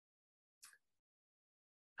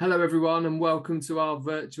Hello everyone and welcome to our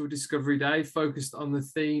virtual Discovery Day focused on the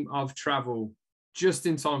theme of travel, just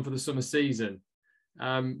in time for the summer season.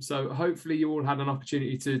 So hopefully you all had an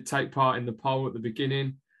opportunity to take part in the poll at the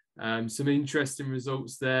beginning. Some interesting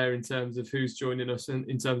results there in terms of who's joining us and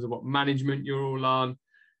in terms of what management you're all on,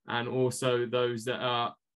 and also those that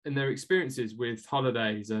are in their experiences with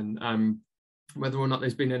holidays and whether or not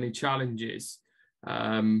there's been any challenges.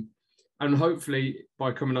 And hopefully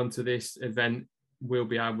by coming onto this event, we'll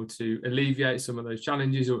be able to alleviate some of those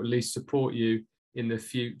challenges, or at least support you in the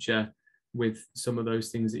future with some of those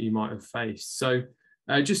things that you might have faced. So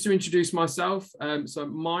just to introduce myself, so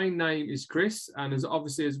my name is Chris, and as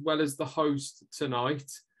well as the host tonight,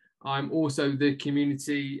 I'm also the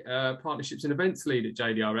community partnerships and events lead at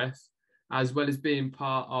JDRF, as well as being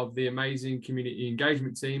part of the amazing community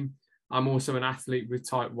engagement team. I'm also an athlete with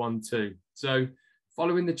type 1 too. So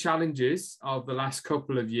following the challenges of the last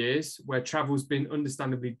couple of years, where travel's been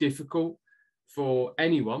understandably difficult for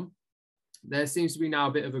anyone, there seems to be now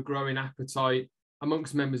a bit of a growing appetite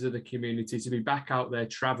amongst members of the community to be back out there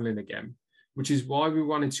traveling again, which is why we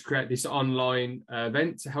wanted to create this online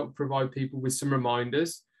event to help provide people with some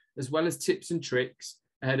reminders, as well as tips and tricks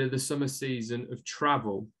ahead of the summer season of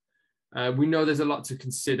travel. We know there's a lot to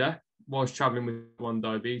consider whilst traveling with type 1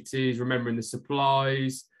 diabetes, remembering the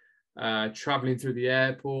supplies, traveling through the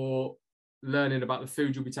airport, learning about the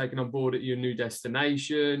food you'll be taking on board at your new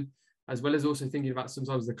destination, as well as also thinking about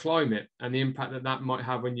sometimes the climate and the impact that that might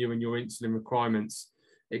have on you and your insulin requirements.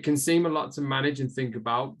 It can seem a lot to manage and think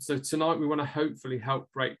about. So tonight we want to hopefully help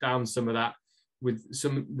break down some of that with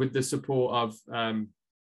the support of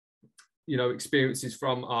experiences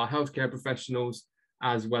from our healthcare professionals,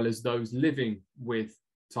 as well as those living with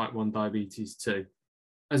type 1 diabetes too.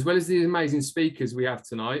 As well as the amazing speakers we have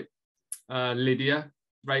tonight, Lydia,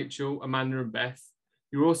 Rachel, Amanda and Beth,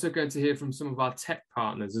 you're also going to hear from some of our tech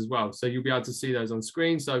partners as well. So you'll be able to see those on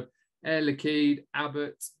screen. So Air Liquide,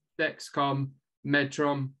 Abbott, Dexcom,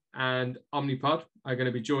 Medtron and Omnipod are going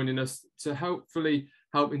to be joining us to hopefully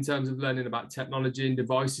help in terms of learning about technology and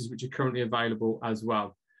devices which are currently available as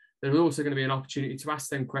well. There's also going to be an opportunity to ask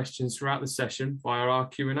them questions throughout the session via our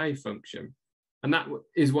Q&A function. And that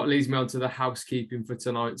is what leads me on to the housekeeping for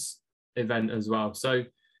tonight's event as well. So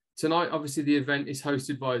tonight, obviously, the event is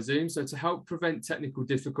hosted via Zoom. So to help prevent technical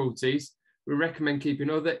difficulties, we recommend keeping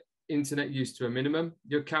other internet use to a minimum.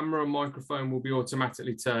 Your camera and microphone will be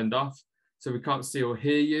automatically turned off, so we can't see or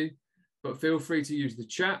hear you. But feel free to use the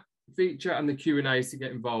chat feature and the Q&As to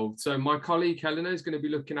get involved. So my colleague Helena is going to be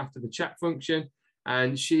looking after the chat function,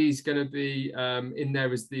 and she's going to be in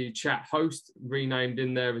there as the chat host, renamed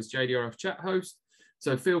in there as JDRF chat host.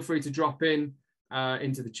 So feel free to drop in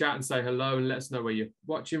into the chat and say hello and let us know where you're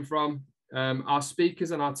watching from. Our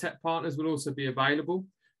speakers and our tech partners will also be available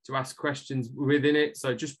to ask questions within it.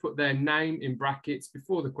 So just put their name in brackets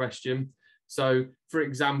before the question. So for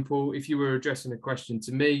example, if you were addressing a question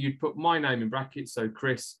to me, you'd put my name in brackets, so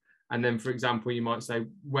Chris. And then, for example, you might say,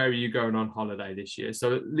 where are you going on holiday this year?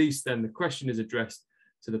 So at least then the question is addressed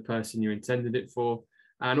to the person you intended it for.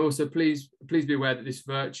 And also, please be aware that this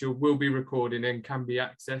virtual will be recorded and can be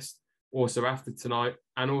accessed also after tonight.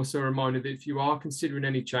 And also a reminder that if you are considering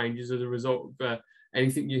any changes as a result of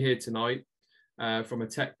anything you hear tonight from a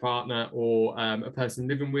tech partner or a person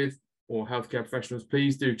living with or healthcare professionals,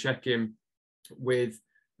 please do check in with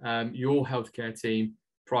your healthcare team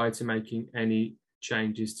prior to making any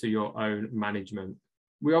changes to your own management.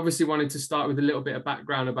 We obviously wanted to start with a little bit of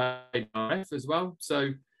background about JDRF as well.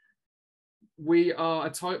 So we are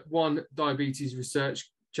a type 1 diabetes research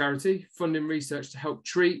charity funding research to help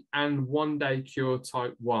treat and one day cure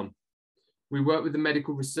type 1. We work with the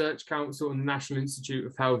Medical Research Council and the National Institute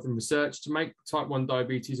of Health and Research to make type 1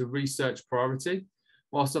 diabetes a research priority.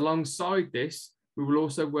 Whilst alongside this, we will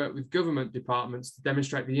also work with government departments to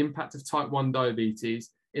demonstrate the impact of type 1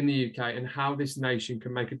 diabetes in the UK and how this nation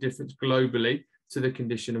can make a difference globally to the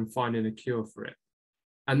condition and finding a cure for it.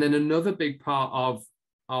 And then another big part of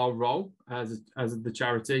our role as the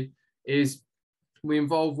charity is we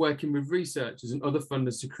involve working with researchers and other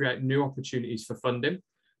funders to create new opportunities for funding,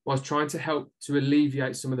 whilst trying to help to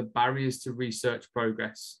alleviate some of the barriers to research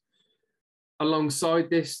progress. Alongside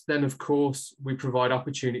this, then of course, we provide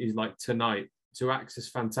opportunities like tonight to access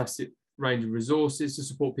fantastic range of resources to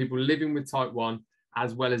support people living with type 1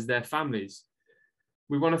 as well as their families.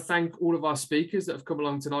 We want to thank all of our speakers that have come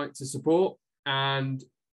along tonight to support, and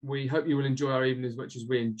we hope you will enjoy our evening as much as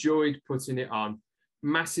we enjoyed putting it on.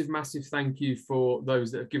 Massive, massive thank you for those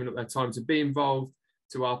that have given up their time to be involved,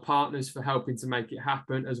 to our partners for helping to make it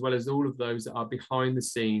happen, as well as all of those that are behind the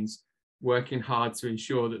scenes working hard to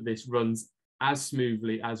ensure that this runs as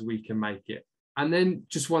smoothly as we can make it. And then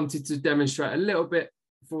just wanted to demonstrate a little bit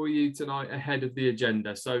for you tonight ahead of the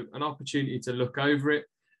agenda. So an opportunity to look over it.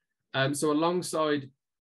 So alongside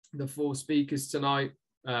the 4 speakers tonight,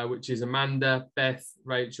 which is Amanda, Beth,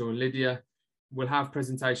 Rachel and Lydia, we'll have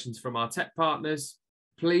presentations from our tech partners.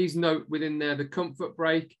 Please note within there the comfort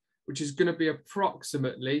break, which is going to be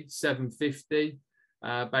approximately 7:50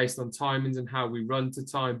 based on timings and how we run to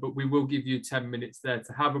time, but we will give you 10 minutes there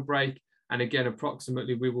to have a break. And again,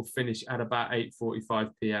 approximately we will finish at about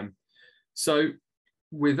 8:45 p.m. So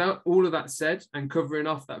without all of that said and covering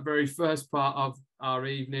off that very first part of our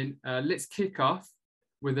evening, let's kick off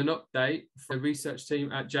with an update from the research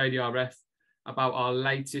team at JDRF about our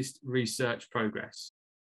latest research progress.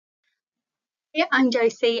 Yeah, I'm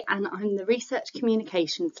Josie and I'm the Research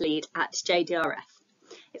Communications Lead at JDRF.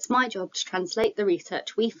 It's my job to translate the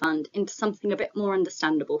research we fund into something a bit more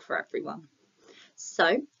understandable for everyone.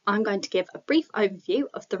 So I'm going to give a brief overview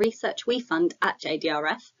of the research we fund at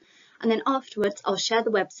JDRF, and then afterwards I'll share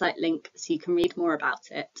the website link so you can read more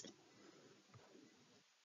about it.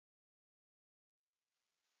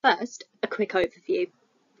 First, a quick overview.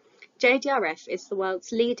 JDRF is the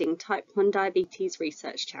world's leading type 1 diabetes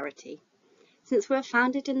research charity. Since we were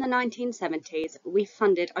founded in the 1970s, we've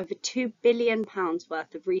funded over £2 billion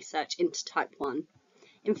worth of research into type 1.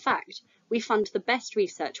 In fact, we fund the best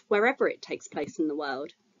research wherever it takes place in the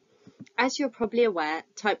world. As you're probably aware,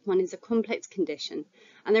 type 1 is a complex condition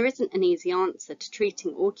and there isn't an easy answer to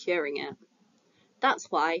treating or curing it.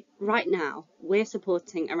 That's why, right now, we're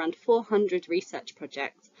supporting around 400 research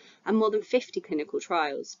projects and more than 50 clinical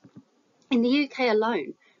trials. In the UK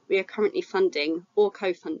alone, we are currently funding or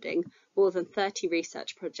co-funding more than 30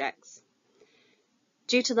 research projects.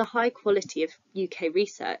 Due to the high quality of UK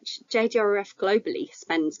research, JDRF globally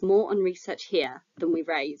spends more on research here than we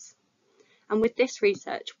raise. And with this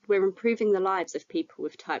research, we're improving the lives of people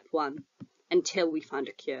with type 1 until we find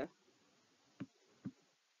a cure.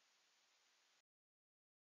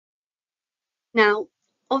 Now,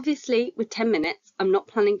 obviously, with 10 minutes, I'm not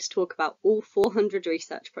planning to talk about all 400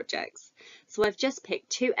 research projects, so I've just picked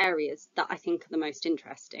 2 areas that I think are the most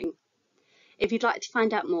interesting. If you'd like to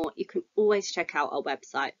find out more, you can always check out our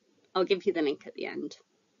website. I'll give you the link at the end.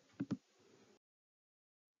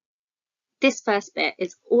 This first bit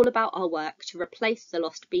is all about our work to replace the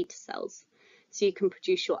lost beta cells, so you can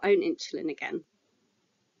produce your own insulin again.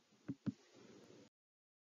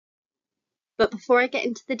 But before I get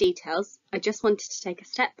into the details, I just wanted to take a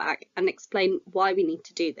step back and explain why we need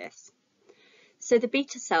to do this. So the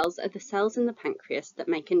beta cells are the cells in the pancreas that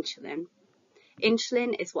make insulin.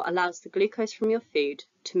 Insulin is what allows the glucose from your food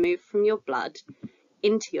to move from your blood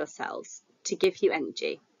into your cells to give you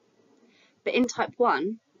energy. But in type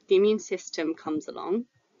 1, the immune system comes along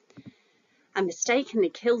and mistakenly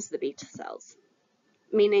kills the beta cells,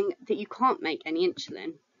 meaning that you can't make any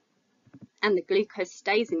insulin and the glucose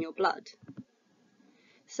stays in your blood.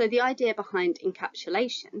 So the idea behind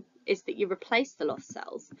encapsulation is that you replace the lost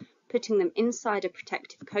cells, putting them inside a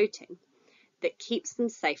protective coating that keeps them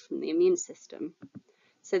safe from the immune system,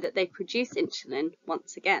 so that they produce insulin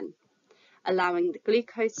once again, allowing the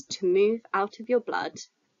glucose to move out of your blood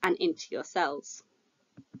and into your cells.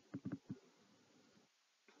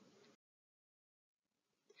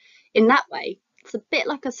 In that way, it's a bit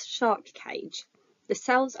like a shark cage. The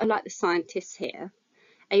cells are like the scientists here,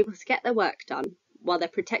 able to get their work done while they're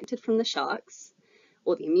protected from the sharks,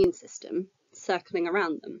 or the immune system, circling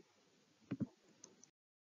around them.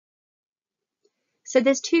 So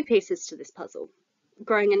there's 2 pieces to this puzzle: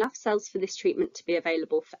 growing enough cells for this treatment to be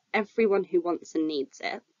available for everyone who wants and needs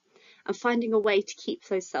it, and finding a way to keep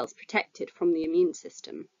those cells protected from the immune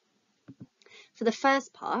system. For the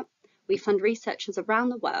first part, we fund researchers around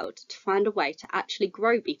the world to find a way to actually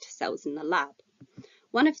grow beta cells in the lab.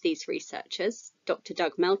 One of these researchers, Dr.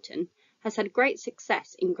 Doug Melton, has had great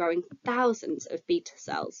success in growing thousands of beta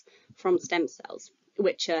cells from stem cells,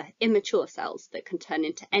 which are immature cells that can turn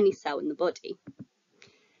into any cell in the body.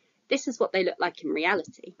 This is what they look like in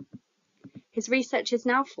reality. His research is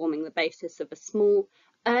now forming the basis of a small,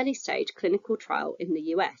 early-stage clinical trial in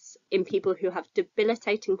the US in people who have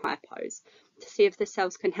debilitating hypos to see if the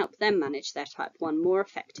cells can help them manage their type 1 more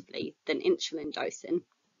effectively than insulin dosing.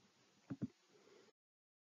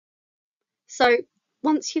 So,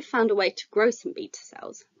 once you've found a way to grow some beta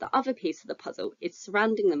cells, the other piece of the puzzle is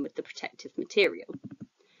surrounding them with the protective material.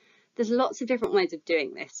 There's lots of different ways of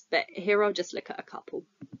doing this, but here I'll just look at a couple.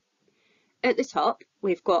 At the top,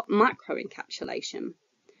 we've got microencapsulation.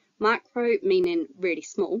 Micro meaning really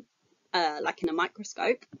small, like in a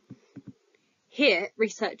microscope. Here,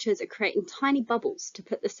 researchers are creating tiny bubbles to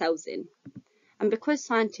put the cells in. And because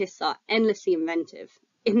scientists are endlessly inventive,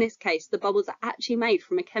 In this case, the bubbles are actually made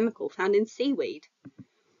from a chemical found in seaweed.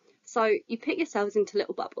 So you put your cells into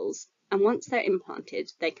little bubbles, and once they're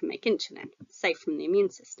implanted, they can make insulin, safe from the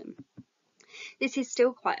immune system. This is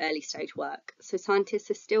still quite early stage work, so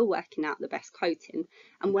scientists are still working out the best coating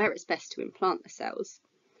and where it's best to implant the cells.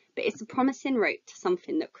 But it's a promising route to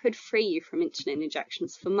something that could free you from insulin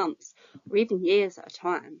injections for months or even years at a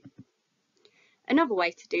time. Another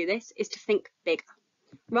way to do this is to think bigger.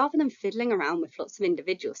 Rather than fiddling around with lots of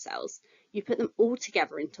individual cells, you put them all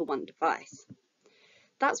together into one device.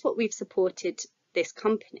 That's what we've supported this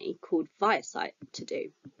company called ViaCyte to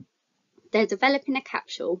do. They're developing a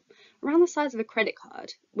capsule around the size of a credit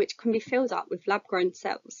card, which can be filled up with lab-grown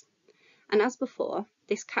cells. And as before,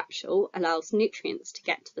 this capsule allows nutrients to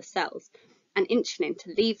get to the cells and insulin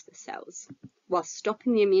to leave the cells, while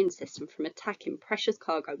stopping the immune system from attacking precious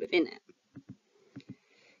cargo within it.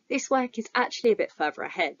 This work is actually a bit further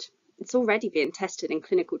ahead. It's already being tested in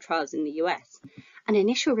clinical trials in the US, and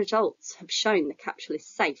initial results have shown the capsule is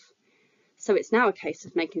safe. So it's now a case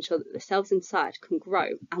of making sure that the cells inside can grow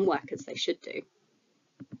and work as they should do.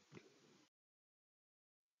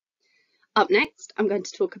 Up next, I'm going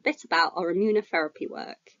to talk a bit about our immunotherapy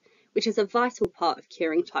work, which is a vital part of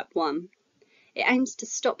curing type 1. It aims to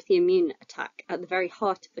stop the immune attack at the very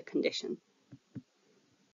heart of the condition.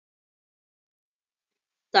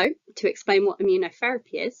 So, to explain what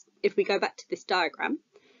immunotherapy is, if we go back to this diagram,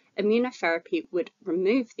 immunotherapy would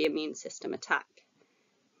remove the immune system attack.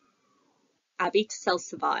 Our beta cells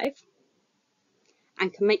survive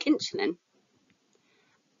and can make insulin,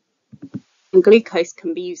 and glucose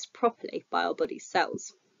can be used properly by our body's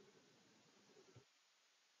cells.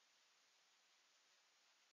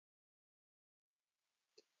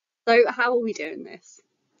 So how are we doing this?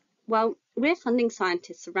 Well, we're funding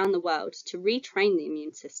scientists around the world to retrain the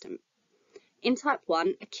immune system. In type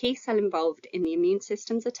 1, a key cell involved in the immune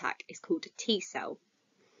system's attack is called a T cell.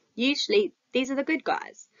 Usually, these are the good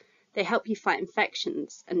guys. They help you fight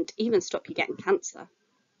infections and even stop you getting cancer.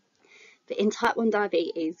 But in type 1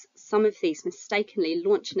 diabetes, some of these mistakenly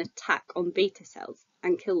launch an attack on beta cells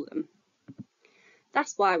and kill them.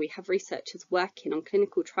 That's why we have researchers working on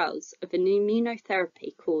clinical trials of an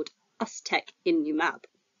immunotherapy called Inumab.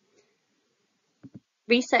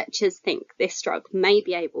 Researchers think this drug may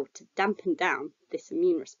be able to dampen down this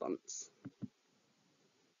immune response.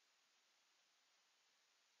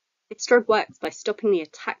 This drug works by stopping the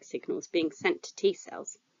attack signals being sent to T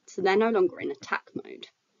cells, so they're no longer in attack mode.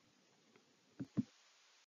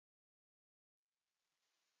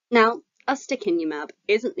 Now, Inumab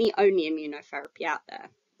isn't the only immunotherapy out there.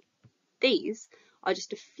 These are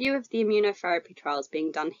just a few of the immunotherapy trials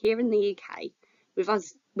being done here in the UK, with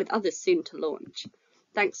others soon to launch,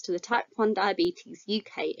 thanks to the Type 1 Diabetes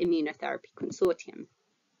UK Immunotherapy Consortium,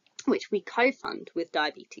 which we co-fund with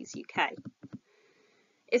Diabetes UK.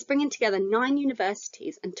 It's bringing together 9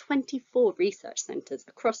 universities and 24 research centres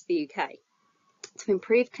across the UK to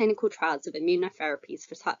improve clinical trials of immunotherapies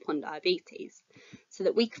for type 1 diabetes, so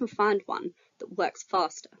that we can find one that works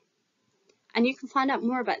faster. And you can find out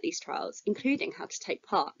more about these trials, including how to take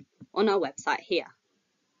part, on our website here.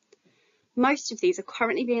 Most of these are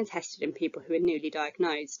currently being tested in people who are newly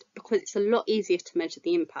diagnosed, because it's a lot easier to measure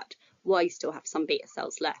the impact while you still have some beta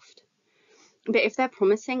cells left. But if they're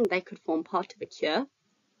promising, they could form part of a cure,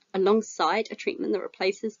 alongside a treatment that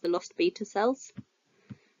replaces the lost beta cells,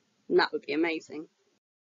 and that would be amazing.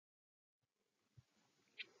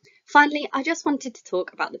 Finally, I just wanted to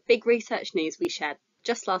talk about the big research news we shared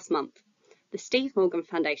just last month, the Steve Morgan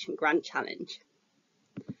Foundation Grand Challenge.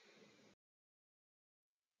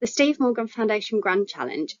 The Steve Morgan Foundation Grand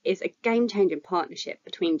Challenge is a game-changing partnership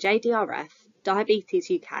between JDRF, Diabetes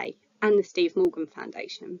UK and the Steve Morgan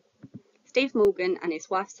Foundation. Steve Morgan and his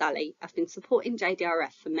wife Sally have been supporting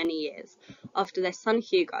JDRF for many years after their son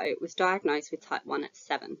Hugo was diagnosed with type 1 at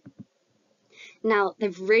 7. Now,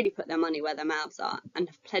 they've really put their money where their mouths are and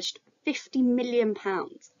have pledged £50 million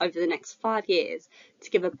over the next 5 years to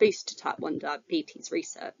give a boost to type 1 diabetes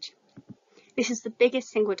research. This is the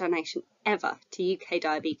biggest single donation ever to UK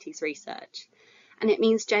diabetes research, and it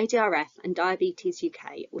means JDRF and Diabetes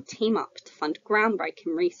UK will team up to fund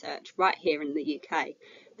groundbreaking research right here in the UK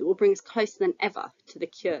that will bring us closer than ever to the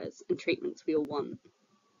cures and treatments we all want.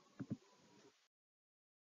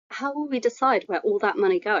 How will we decide where all that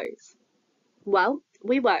money goes? Well,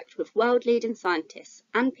 we worked with world-leading scientists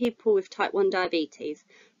and people with type 1 diabetes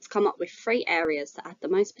to come up with 3 areas that had the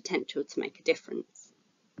most potential to make a difference.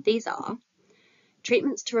 These are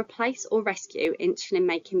treatments to replace or rescue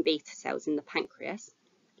insulin-making beta cells in the pancreas,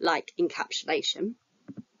 like encapsulation,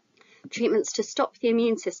 treatments to stop the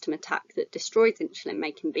immune system attack that destroys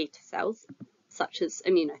insulin-making beta cells, such as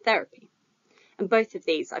immunotherapy. And both of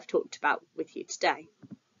these I've talked about with you today.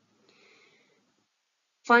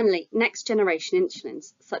 Finally, next generation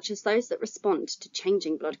insulins, such as those that respond to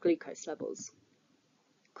changing blood glucose levels.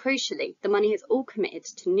 Crucially, the money is all committed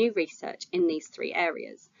to new research in these three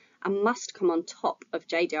areas and must come on top of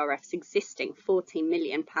JDRF's existing £14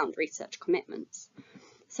 million research commitments.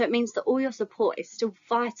 So it means that all your support is still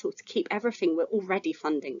vital to keep everything we're already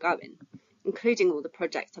funding going, including all the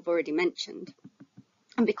projects I've already mentioned.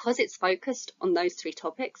 And because it's focused on those three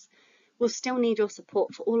topics, we'll still need your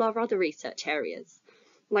support for all our other research areas,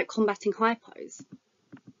 like combating hypos.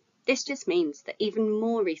 This just means that even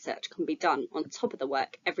more research can be done on top of the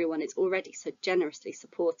work everyone is already so generously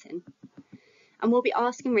supporting. And we'll be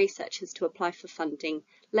asking researchers to apply for funding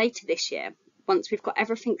later this year, once we've got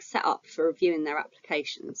everything set up for reviewing their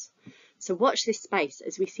applications. So watch this space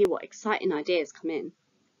as we see what exciting ideas come in.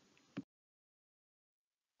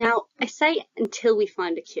 Now, I say until we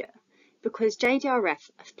find a cure, because JDRF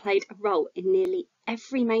have played a role in nearly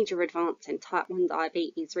every major advance in type 1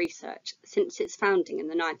 diabetes research since its founding in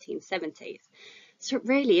the 1970s, so it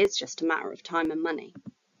really is just a matter of time and money.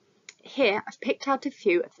 Here, I've picked out a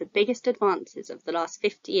few of the biggest advances of the last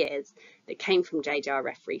 50 years that came from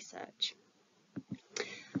JDRF research.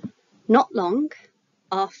 Not long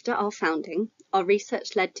after our founding, our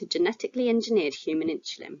research led to genetically engineered human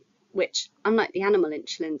insulin, which, unlike the animal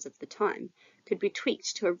insulins of the time, could be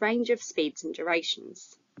tweaked to a range of speeds and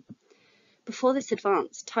durations. Before this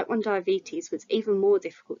advance, type 1 diabetes was even more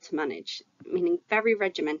difficult to manage, meaning very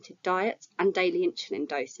regimented diets and daily insulin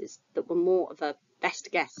doses that were more of a best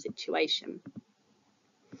guess situation.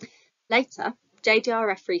 Later,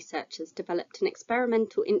 JDRF researchers developed an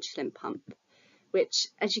experimental insulin pump, which,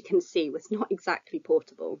 as you can see, was not exactly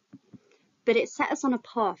portable. But it set us on a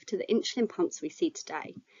path to the insulin pumps we see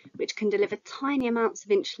today, which can deliver tiny amounts of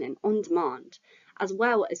insulin on demand, as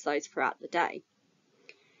well as those throughout the day,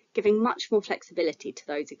 giving much more flexibility to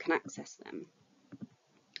those who can access them.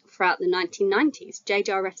 Throughout the 1990s,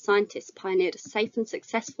 JDRF scientists pioneered a safe and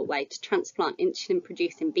successful way to transplant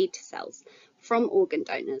insulin-producing beta cells from organ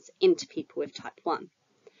donors into people with type 1,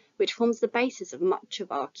 which forms the basis of much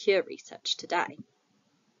of our cure research today.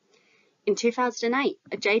 In 2008,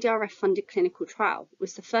 a JDRF-funded clinical trial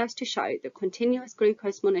was the first to show that continuous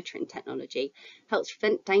glucose monitoring technology helps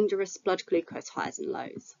prevent dangerous blood glucose highs and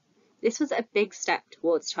lows. This was a big step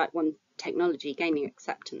towards type 1 technology gaining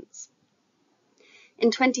acceptance.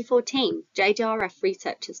 In 2014, JDRF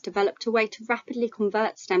researchers developed a way to rapidly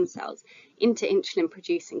convert stem cells into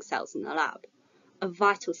insulin-producing cells in the lab, a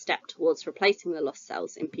vital step towards replacing the lost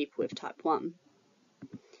cells in people with type 1.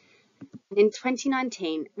 In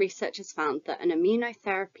 2019, researchers found that an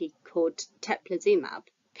immunotherapy called teplizumab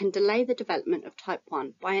can delay the development of type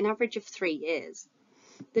 1 by an average of 3 years.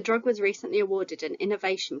 The drug was recently awarded an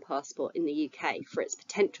innovation passport in the UK for its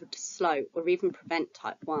potential to slow or even prevent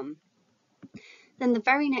type 1. Then the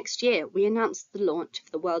very next year, we announced the launch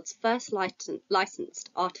of the world's first licensed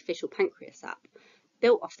artificial pancreas app,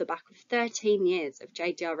 built off the back of 13 years of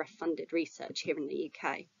JDRF-funded research here in the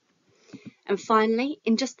UK. And finally,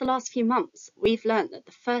 in just the last few months, we've learned that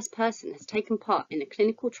the first person has taken part in a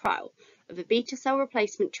clinical trial of a beta cell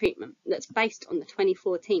replacement treatment that's based on the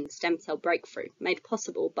 2014 stem cell breakthrough made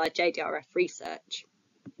possible by JDRF research.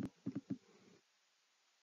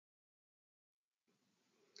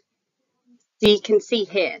 So you can see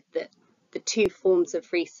here that the two forms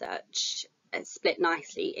of research are split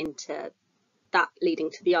nicely into that leading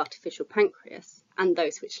to the artificial pancreas and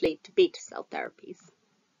those which lead to beta cell therapies.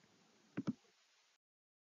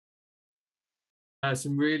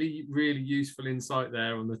 Some really, really useful insight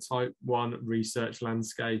there on the type 1 research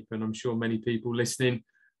landscape, and I'm sure many people listening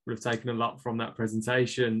will have taken a lot from that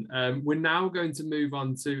presentation. We're now going to move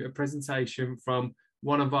on to a presentation from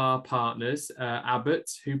one of our partners, Abbott,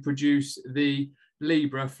 who produce the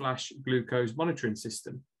Libra flash glucose monitoring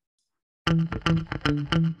system.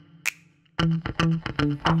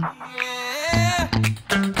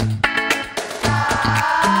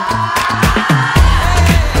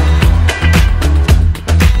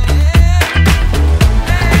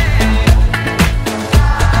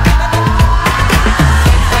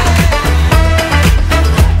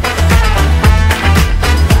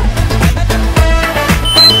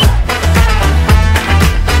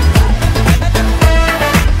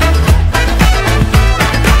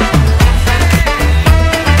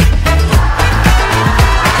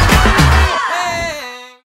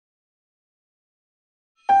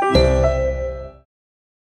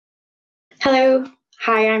 Hello,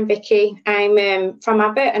 hi, I'm Vicky. I'm from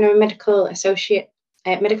Abbott and I'm a medical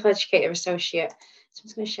educator associate. So I'm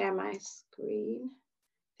just going to share my screen.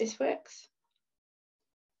 This works.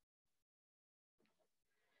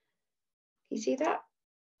 You see that?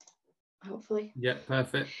 Hopefully. Yeah,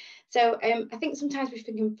 perfect. So I think sometimes we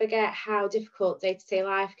can forget how difficult day-to-day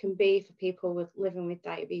life can be for people living with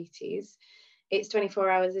diabetes. It's 24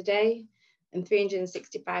 hours a day and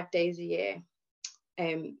 365 days a year.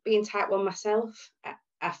 Being type 1 myself,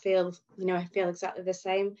 I feel exactly the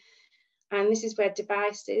same. And this is where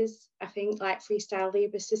devices, I think, like Freestyle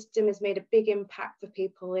Libre system has made a big impact for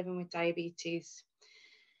people living with diabetes.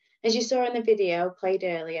 As you saw in the video played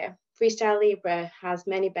earlier, Freestyle Libre has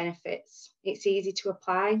many benefits. It's easy to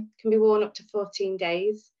apply, can be worn up to 14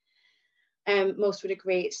 days. Most would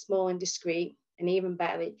agree it's small and discreet, and even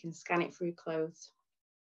better, you can scan it through clothes.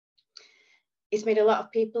 It's made a lot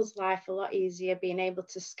of people's life a lot easier being able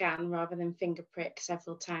to scan rather than finger prick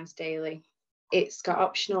several times daily. It's got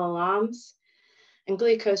optional alarms, and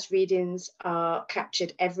glucose readings are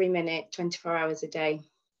captured every minute, 24 hours a day.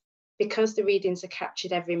 Because the readings are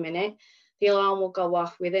captured every minute, the alarm will go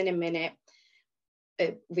off within a minute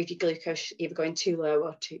with your glucose either going too low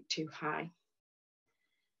or too high.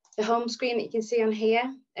 The home screen that you can see on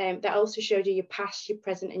here, that also shows you your past, your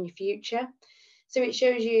present and your future. So it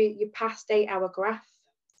shows you your past 8-hour graph,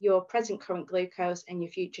 your present current glucose and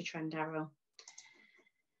your future trend arrow.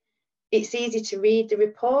 It's easy to read the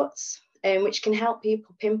reports, which can help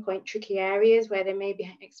people pinpoint tricky areas where they may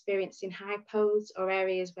be experiencing hypos or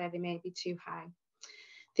areas where they may be too high.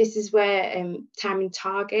 This is where time in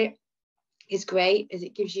target is great, as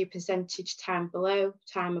it gives you percentage time below,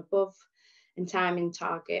 time above, and time in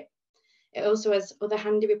target. It also has other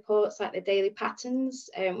handy reports like the daily patterns,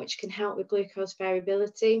 which can help with glucose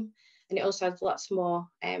variability. And it also has lots more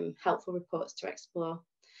helpful reports to explore.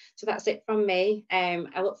 So that's it from me.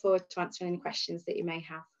 I look forward to answering any questions that you may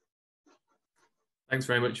have. Thanks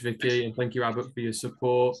very much, Vicky, and thank you, Abbott, for your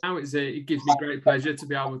support. Now it gives me great pleasure to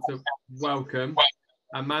be able to welcome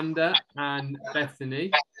Amanda and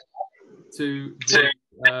Bethany to the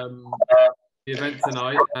event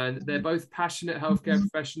tonight. And they're both passionate healthcare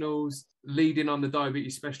professionals leading on the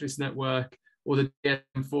Diabetes Specialist Network, or the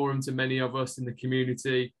DSM Forum, to many of us in the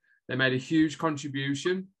community. They made a huge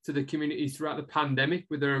contribution to the community throughout the pandemic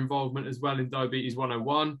with their involvement as well in Diabetes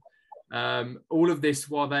 101. All of this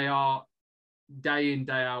while they are day in,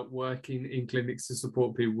 day out working in clinics to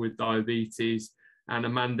support people with diabetes. And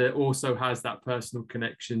Amanda also has that personal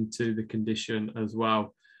connection to the condition as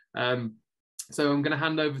well. So I'm going to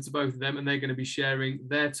hand over to both of them, and they're going to be sharing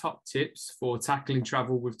their top tips for tackling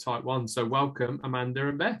travel with type 1. So welcome, Amanda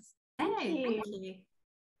and Beth. Hey, thank you.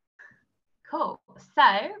 Cool.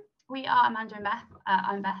 So we are Amanda and Beth.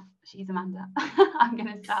 I'm Beth, she's Amanda. I'm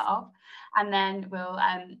going to start off, and then we'll,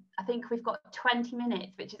 I think we've got 20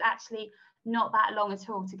 minutes, which is actually not that long at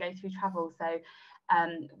all to go through travel. So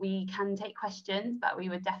we can take questions, but we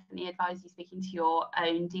would definitely advise you speaking to your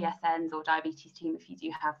own DSNs or diabetes team if you do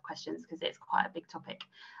have questions, because it's quite a big topic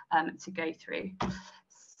to go through.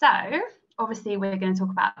 So obviously we're going to talk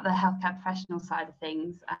about the healthcare professional side of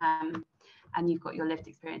things, and you've got your lived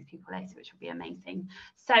experience people later, which will be amazing.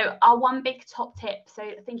 So our one big top tip, so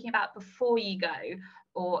thinking about before you go,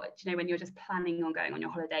 or when you're just planning on going on your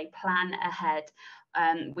holiday, plan ahead.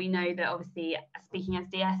 We know that obviously, speaking as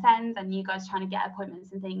DSNs and you guys trying to get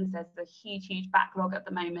appointments and things, there's a huge backlog at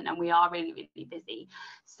the moment, and we are really busy.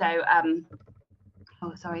 So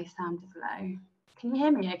oh sorry, sound is low. Can you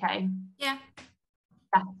hear me okay? Yeah,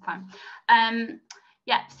 fine.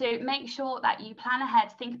 Yeah, so make sure that you plan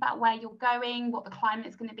ahead, think about where you're going, what the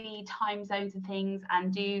climate's going to be, time zones and things,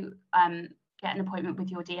 and do get an appointment with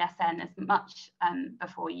your DSN as much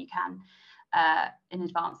before you can, in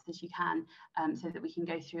advance as you can, so that we can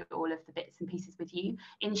go through all of the bits and pieces with you.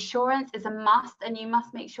 Insurance is a must, and you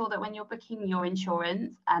must make sure that when you're booking your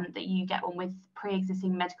insurance, that you get one with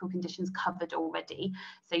pre-existing medical conditions covered already.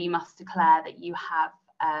 So you must declare that you have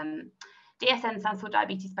DSN stands for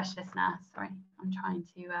Diabetes Specialist Nurse. Sorry, I'm trying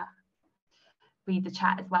to read the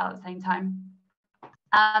chat as well at the same time.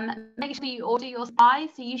 Make sure you order your supplies.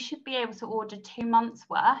 So you should be able to order 2 months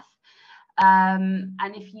worth.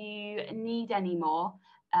 And if you need any more,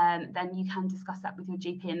 then you can discuss that with your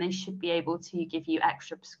GP, and they should be able to give you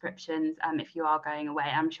extra prescriptions if you are going away.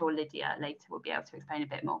 I'm sure Lydia later will be able to explain a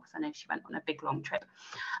bit more, because I know she went on a big long trip.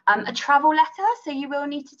 A travel letter. So you will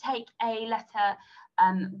need to take a letter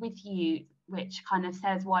with you, which kind of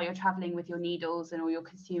says why you're traveling with your needles and all your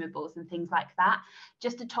consumables and things like that.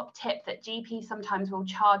 Just a top tip that GP sometimes will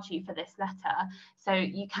charge you for this letter. So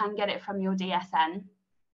you can get it from your DSN,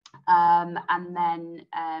 and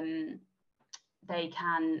then they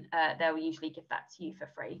can they'll usually give that to you for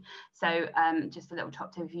free. So just a little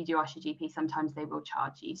top tip, if you do ask your GP, sometimes they will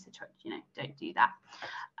charge you, so don't do that.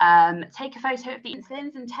 Take a photo of the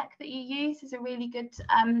insulins and tech that you use is a really good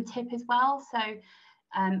tip as well. So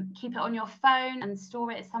keep it on your phone and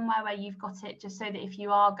store it somewhere where you've got it, just so that if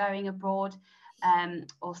you are going abroad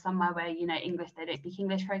or somewhere where English, they don't speak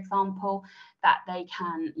English, for example, that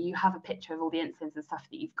you have a picture of all the insulins and stuff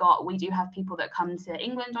that you've got. We do have people that come to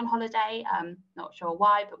England on holiday, not sure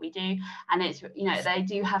why, but we do, and it's they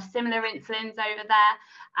do have similar insulins over there,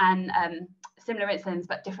 and similar insulins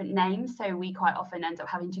but different names, so we quite often end up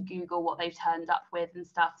having to Google what they've turned up with and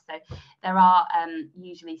stuff. So there are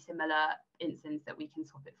usually similar insulins that we can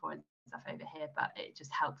swap it for and stuff over here, but it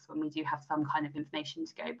just helps when we do have some kind of information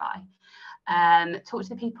to go by. Talk to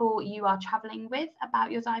the people you are traveling with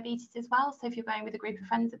about your diabetes as well. So if you're going with a group of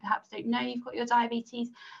friends that perhaps don't know you've got your diabetes,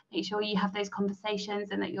 make sure you have those conversations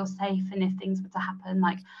and that you're safe, and if things were to happen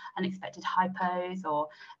like unexpected hypos or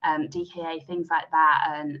DKA, things like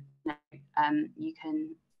that, and you can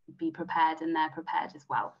be prepared and they're prepared as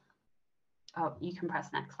well. Oh, you can press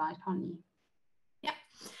next slide, can't you? Yep.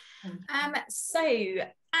 So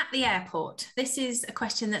at the airport, this is a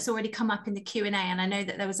question that's already come up in the Q&A, and I know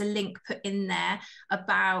that there was a link put in there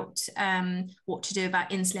about what to do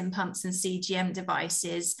about insulin pumps and CGM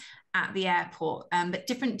devices at the airport, but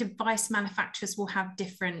different device manufacturers will have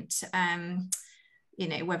different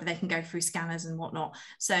whether they can go through scanners and whatnot.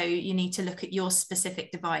 So you need to look at your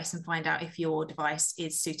specific device and find out if your device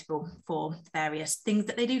is suitable for various things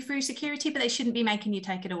that they do through security, but they shouldn't be making you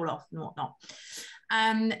take it all off and whatnot.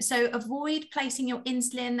 So avoid placing your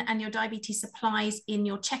insulin and your diabetes supplies in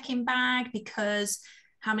your check-in bag, because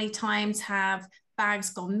how many times have bags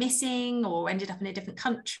gone missing or ended up in a different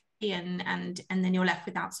country and then you're left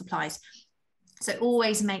without supplies. So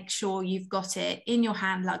always make sure you've got it in your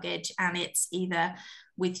hand luggage, and it's either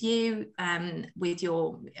with you, with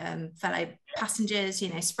your fellow passengers,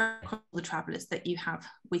 spread across the travellers that you have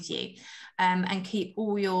with you, and keep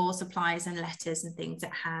all your supplies and letters and things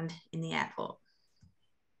at hand in the airport.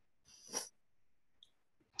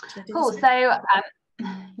 Cool. So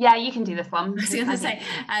yeah, you can do this one. I was going to say,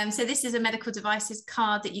 so this is a medical devices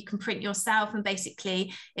card that you can print yourself, and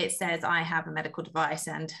basically it says I have a medical device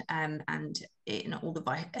and all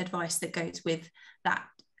the advice that goes with that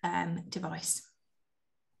device.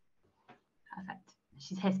 Perfect.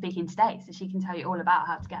 She's here speaking today, so she can tell you all about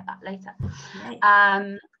how to get that later.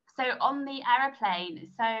 So on the aeroplane,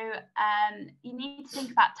 you need to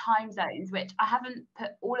think about time zones, which I haven't put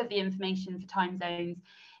all of the information for time zones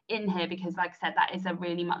in here because, like I said, that is a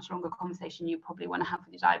really much longer conversation you probably want to have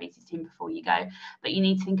with your diabetes team before you go. But you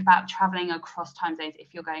need to think about traveling across time zones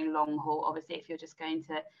if you're going long haul. Obviously, if you're just going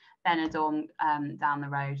to Benidorm down the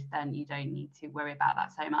road, then you don't need to worry about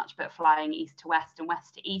that so much. But flying east to west and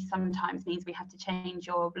west to east sometimes means we have to change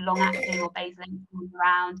your long-acting or basal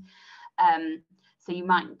around. So you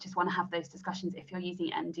might just want to have those discussions. If you're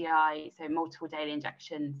using MDI, so multiple daily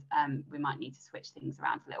injections, we might need to switch things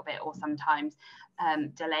around a little bit, or sometimes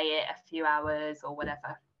delay it a few hours or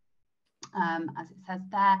whatever. As it says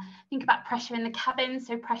there, think about pressure in the cabin.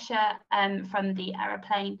 So pressure from the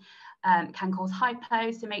aeroplane can cause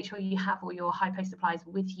hypo, so make sure you have all your hypo supplies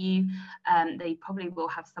with you. They probably will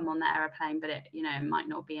have some on the aeroplane, but it might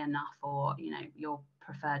not be enough, or your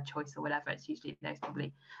preferred choice or whatever. It's usually those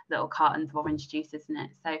probably little cartons of orange juice, isn't it?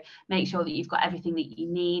 So make sure that you've got everything that you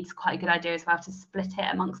need. It's quite a good idea as well to split it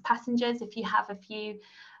amongst passengers if you have a few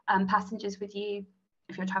passengers with you,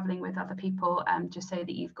 if you're traveling with other people, just so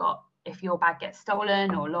that you've got, if your bag gets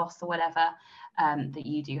stolen or lost or whatever, that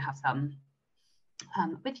you do have some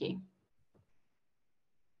with you.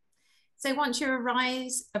 So once you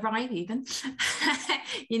arrive even,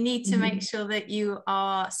 you need to make sure that you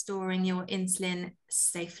are storing your insulin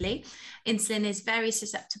safely. Insulin is very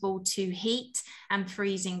susceptible to heat and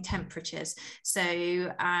freezing temperatures. So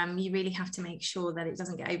you really have to make sure that it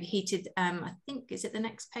doesn't get overheated. I think, is it the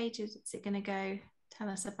next page? Is it going to go tell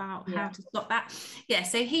us about how to stop that? Yeah,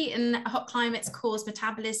 so heat and hot climates cause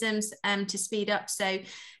metabolisms to speed up. So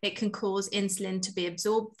it can cause insulin to be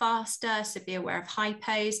absorbed faster. So be aware of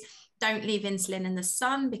hypos. Don't leave insulin in the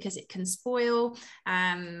sun because it can spoil,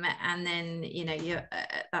 and then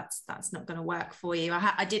that's not going to work for you.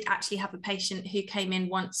 I did actually have a patient who came in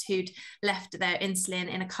once who'd left their insulin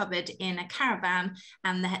in a cupboard in a caravan,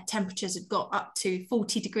 and the temperatures had got up to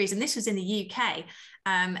 40 degrees, and this was in the UK.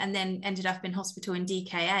 And then ended up in hospital in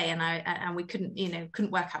DKA, and we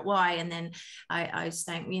couldn't work out why. And then I was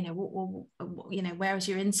saying, where has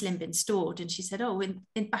your insulin been stored? And she said, oh,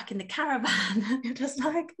 back in the caravan. It was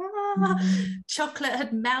like, chocolate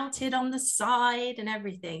had melted on the side and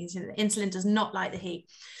everything. So insulin does not like the heat.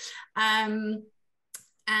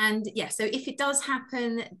 And yeah, so if it does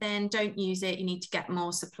happen, then don't use it. You need to get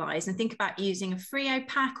more supplies and think about using a Frio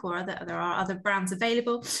pack, or there are other brands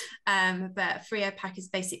available. But Frio pack is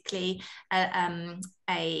basically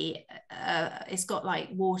it's got like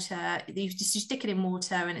water. You stick it in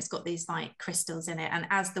water, and it's got these like crystals in it. And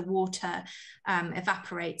as the water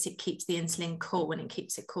evaporates, it keeps the insulin cool, and it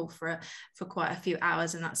keeps it cool for quite a few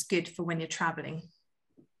hours, and that's good for when you're traveling.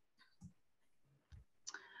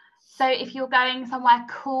 So if you're going somewhere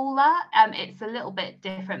cooler, it's a little bit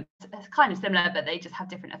different. It's kind of similar, but they just have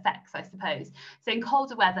different effects, I suppose. So in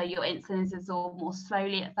colder weather, your insulin is absorbed more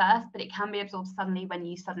slowly at first, but it can be absorbed suddenly when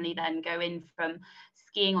you suddenly then go in from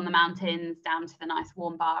skiing on the mountains down to the nice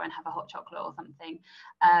warm bar and have a hot chocolate or something.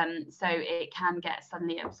 So it can get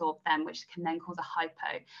suddenly absorbed then, which can then cause a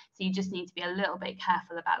hypo. So you just need to be a little bit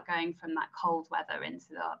careful about going from that cold weather into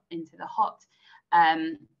the hot.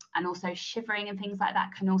 And also shivering and things like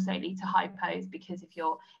that can also lead to hypos, because if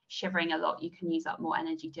you're shivering a lot, you can use up more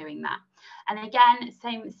energy doing that. And again,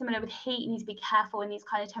 similar with heat, you need to be careful in these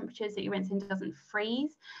kind of temperatures that your insulin doesn't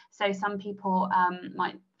freeze. So some people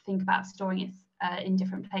might think about storing it in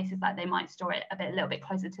different places, like they might store it a little bit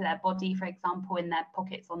closer to their body, for example, in their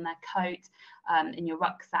pockets on their coat, in your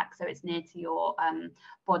rucksack, so it's near to your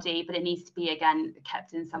body, but it needs to be again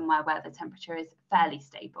kept in somewhere where the temperature is fairly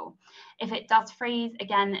stable. If it does freeze,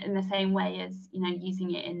 again, in the same way as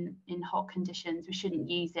using it in hot conditions, we shouldn't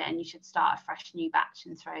use it, and you should start a fresh new batch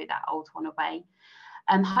and throw that old one away.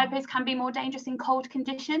 Hypos can be more dangerous in cold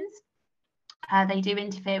conditions. They do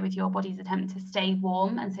interfere with your body's attempt to stay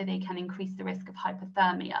warm, and so they can increase the risk of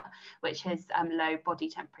hypothermia, which is low body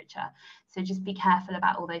temperature. So just be careful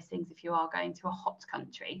about all those things if you are going to a hot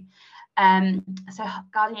country. So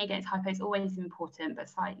guarding against hypo is always important, but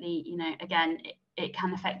slightly, again, it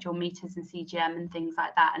can affect your meters and CGM and things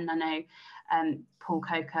like that. And I know Paul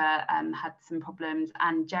Coker had some problems,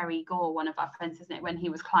 and Jerry Gore, one of our friends, isn't it, when he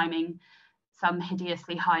was climbing some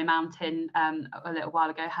hideously high mountain a little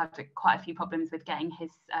while ago, had quite a few problems with getting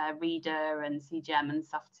his reader and CGM and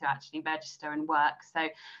stuff to actually register and work. So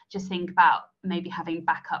just think about maybe having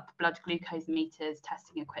backup blood glucose meters,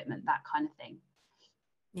 testing equipment, that kind of thing.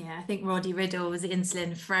 Yeah, I think Roddy Riddle's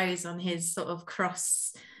insulin froze on his sort of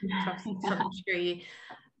cross country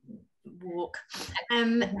walk.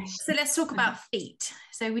 So let's talk about feet.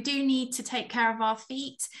 So we do need to take care of our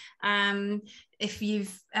feet. If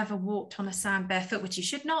you've ever walked on a sand barefoot, which you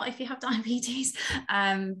should not if you have diabetes,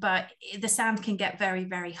 but the sand can get very,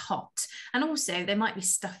 very hot. And also there might be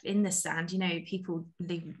stuff in the sand, people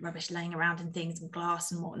leave rubbish laying around and things and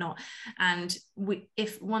glass and whatnot. And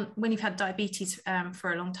when you've had diabetes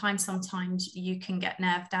for a long time, sometimes you can get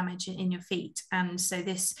nerve damage in your feet. And so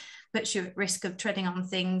this puts you at risk of treading on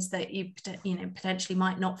things that you potentially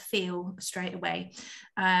might not feel straight away.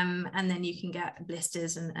 And then you can get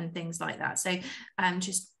blisters and things like that. So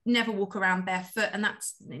just never walk around barefoot, and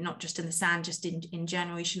that's not just in the sand, just in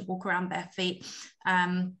general. You shouldn't walk around bare feet.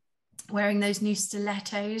 Wearing those new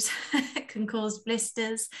stilettos can cause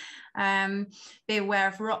blisters. Be aware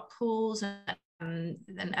of rock pools and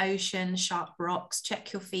an ocean, sharp rocks.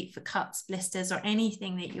 Check your feet for cuts, blisters, or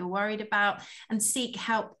anything that you're worried about, and seek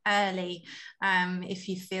help early if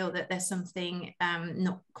you feel that there's something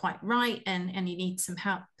not quite right and you need some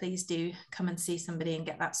help. Please do come and see somebody and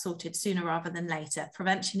get that sorted sooner rather than later.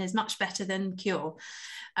 Prevention is much better than cure.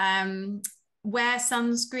 Wear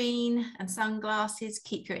sunscreen and sunglasses,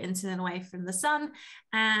 keep your insulin away from the sun,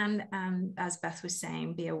 and as Beth was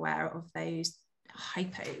saying, be aware of those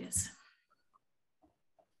hypos.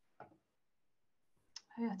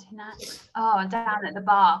 Oh, down at the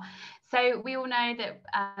bar. So we all know that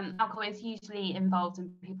alcohol is usually involved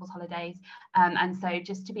in people's holidays, and so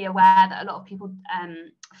just to be aware that a lot of people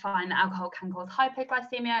find that alcohol can cause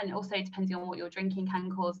hypoglycemia, and also depending on what you're drinking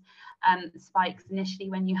can cause spikes initially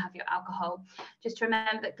when you have your alcohol. Just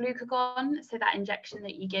remember that glucagon, so that injection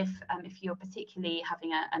that you give if you're particularly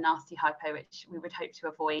having a nasty hypo, which we would hope to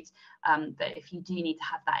avoid, but if you do need to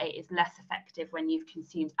have that, it is less effective when you've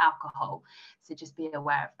consumed alcohol. So just be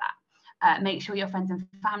aware of that. Make sure your friends and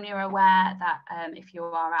family are aware that if you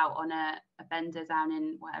are out on a bender down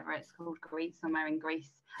in whatever it's called, Greece, somewhere in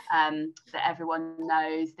Greece, that everyone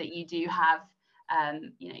knows that you do have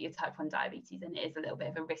your type 1 diabetes, and it is a little bit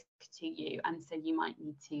of a risk to you, and so you might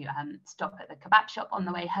need to stop at the kebab shop on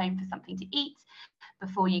the way home for something to eat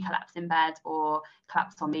before you collapse in bed or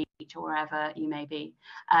collapse on the beach or wherever you may be.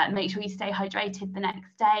 Make sure you stay hydrated the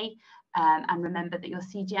next day. And remember that your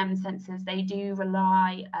CGM sensors, they do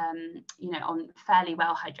rely, on fairly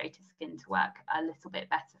well hydrated skin to work a little bit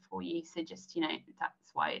better for you. So just,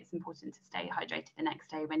 that's why it's important to stay hydrated the next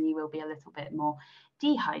day when you will be a little bit more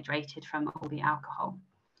dehydrated from all the alcohol.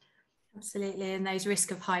 Absolutely, and those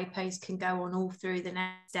risk of hypos can go on all through the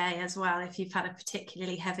next day as well if you've had a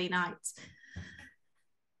particularly heavy night.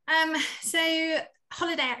 So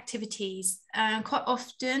holiday activities, quite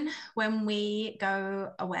often when we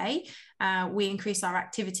go away, we increase our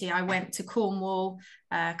activity. I went to Cornwall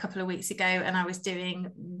a couple of weeks ago and I was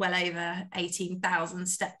doing well over 18,000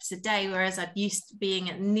 steps a day, whereas I'd used to being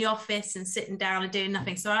in the office and sitting down and doing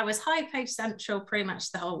nothing. So I was hypo central pretty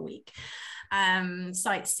much the whole week.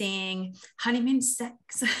 Sightseeing, honeymoon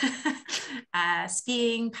sex,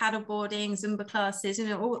 skiing, paddleboarding, Zumba classes,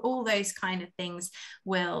 all those kind of things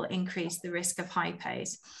will increase the risk of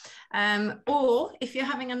hypos. Or if you're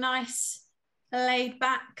having a nice laid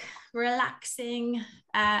back, relaxing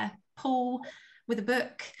pool with a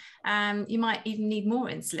book, you might even need more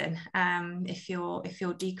insulin if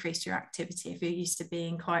you're decreased your activity, if you're used to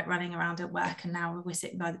being quite running around at work and now we're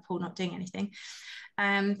sitting by the pool not doing anything.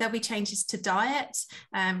 There'll be changes to diet.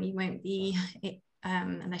 You won't be,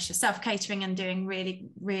 unless you're self-catering and doing really,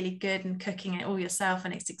 really good and cooking it all yourself,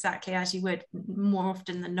 and it's exactly as you would, more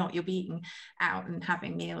often than not, you'll be eating out and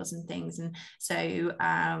having meals and things. And so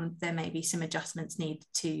there may be some adjustments needed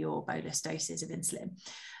to your bolus doses of insulin.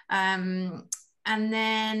 And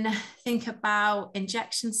then think about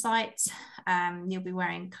injection sites. You'll be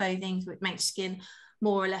wearing clothing which makes skin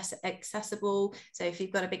more or less accessible. So if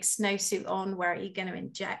you've got a big snowsuit on, where are you going to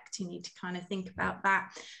inject? You need to kind of think about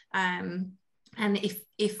that. And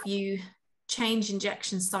if you change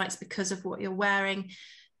injection sites because of what you're wearing,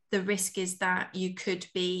 the risk is that you could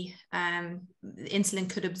be, insulin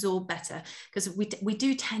could absorb better, because we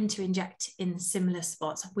do tend to inject in similar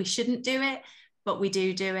spots. We shouldn't do it, but we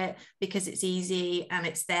do it because it's easy and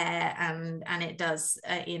it's there, and it does,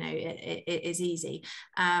 it is easy.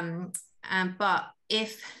 But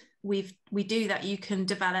if we do that, you can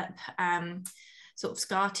develop sort of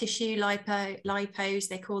scar tissue, lipos,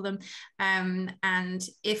 they call them. And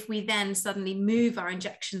if we then suddenly move our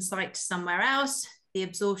injection site to somewhere else, the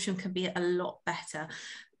absorption can be a lot better,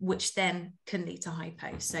 which then can lead to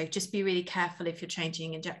hypo. So just be really careful if you're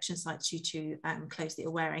changing injection sites due to clothes that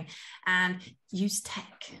you're wearing, and use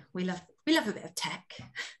tech. We love a bit of tech.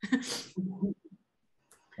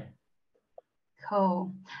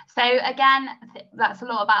 Cool. So again, that's a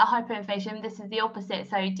lot about hyperinflation. This is the opposite,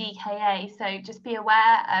 so DKA. So just be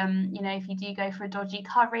aware, if you do go for a dodgy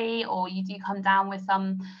curry, or you do come down with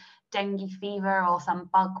some dengue fever or some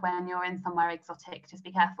bug when you're in somewhere exotic, just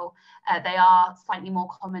be careful. They are slightly more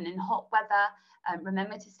common in hot weather.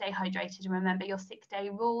 Remember to stay hydrated, and remember your sick day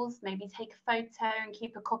rules. Maybe take a photo and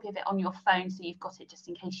keep a copy of it on your phone so you've got it just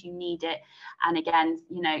in case you need it. And again,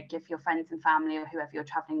 give your friends and family or whoever you're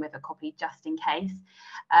traveling with a copy just in case.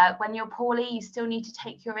 When you're poorly, you still need to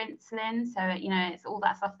take your insulin. So, it's all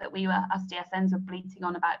that stuff that us DSNs were bleating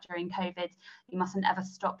on about during COVID. You mustn't ever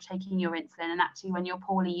stop taking your insulin. And actually, when you're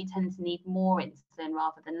poorly, you tend to need more insulin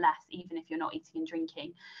rather than less, even if you're not eating and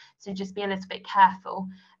drinking. So just be a little bit careful.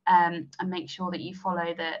 And make sure that you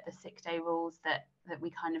follow the sick day rules that we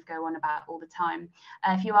kind of go on about all the time.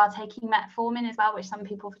 If you are taking metformin as well, which some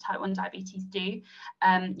people for type 1 diabetes do,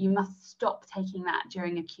 you must stop taking that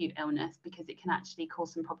during acute illness, because it can actually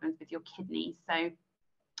cause some problems with your kidneys. So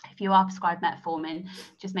if you are prescribed metformin,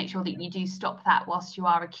 just make sure that you do stop that whilst you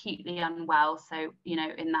are acutely unwell. So,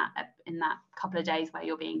 in that couple of days where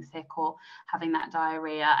you're being sick or having that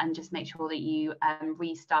diarrhea, and just make sure that you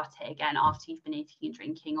restart it again after you've been eating and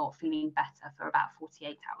drinking or feeling better for about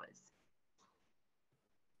 48 hours.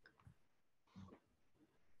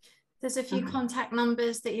 There's a few contact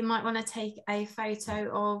numbers that you might want to take a photo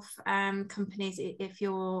of, companies if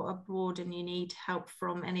you're abroad and you need help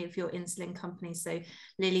from any of your insulin companies. So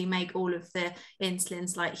Lily make all of the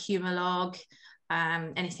insulins like Humalog,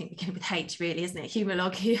 anything beginning with H really, isn't it?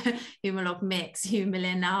 Humalog, Humalog Mix,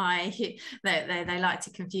 Humulin I. They like to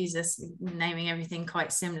confuse us, naming everything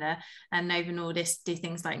quite similar. And Novo Nordisk do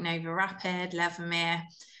things like Nova Rapid, Levemir,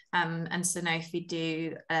 and Sanofi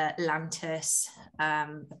do Lantus.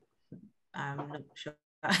 I'm not sure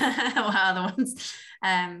what other ones.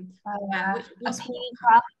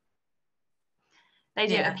 They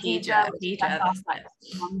do a Apidra.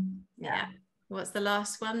 Yeah. What's the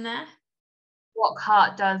last one there? What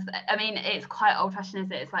Cart does, I mean, it's quite old-fashioned,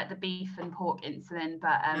 isn't it? It's like the beef and pork insulin,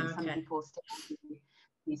 but some people still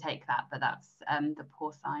do take that, but that's the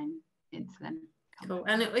porcine insulin. Cool.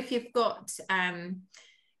 And if you've got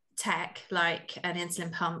tech like an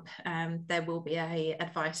insulin pump, there will be a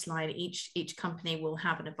advice line. Each company will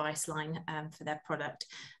have an advice line for their product.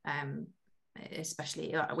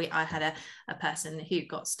 Especially I had a person who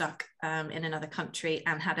got stuck in another country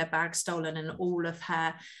and had her bag stolen, and all of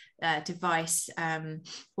her device,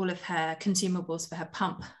 all of her consumables for her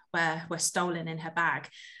pump were stolen in her bag,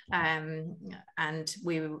 and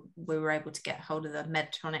we were able to get hold of the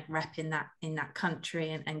Medtronic rep in that country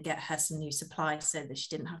and get her some new supplies so that she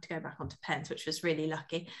didn't have to go back onto pens, which was really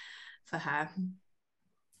lucky for her.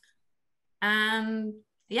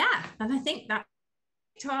 Yeah, and I think that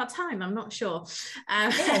to our time, I'm not sure.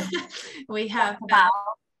 We have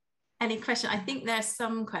any question? I think there's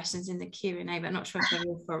some questions in the Q&A, but I'm not sure if they're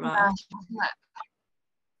all for us.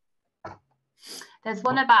 There's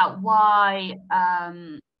one about why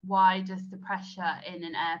does the pressure in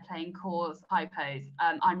an airplane cause hypos?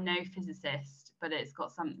 I'm no physicist, but it's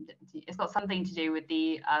got something to do with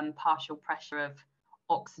the partial pressure of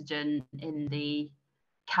oxygen in the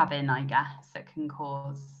cabin, I guess, that can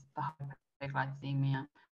cause the hypoglycemia.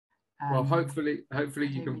 Well, hopefully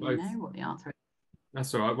you can both know what the answer is.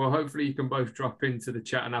 That's all right. Well, hopefully you can both drop into the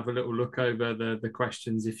chat and have a little look over the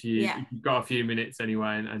questions if you've got a few minutes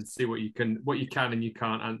anyway, and see what you can and you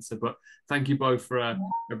can't answer. But thank you both for a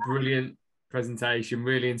brilliant presentation,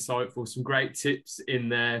 really insightful, some great tips in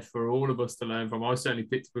there for all of us to learn from. I certainly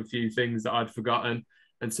picked up a few things that I'd forgotten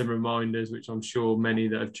and some reminders, which I'm sure many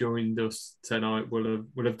that have joined us tonight will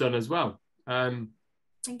have done as well.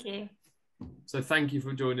 Thank you. So thank you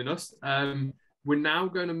for joining us. We're now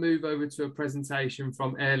going to move over to a presentation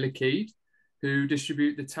from Air Liquide, who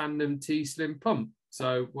distribute the Tandem T-Slim pump.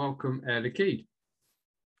 So welcome, Air Liquide.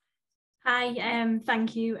 Hi,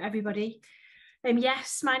 thank you, everybody.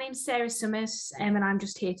 Yes, my name's Sarah Summers, and I'm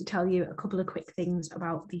just here to tell you a couple of quick things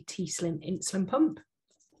about the T-Slim insulin pump.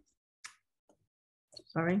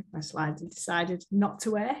 Sorry, my slides have decided not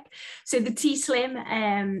to work. So the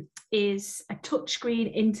T-Slim is a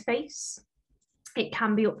touchscreen interface. It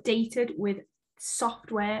can be updated with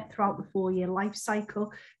software throughout the 4-year life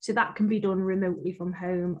cycle. So that can be done remotely from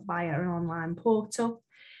home via an online portal.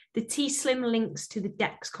 The T-Slim links to the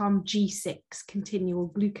Dexcom G6 continual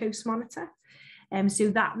glucose monitor. So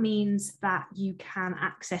that means that you can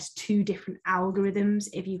access 2 different algorithms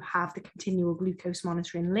if you have the continual glucose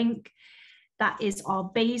monitoring link. That is our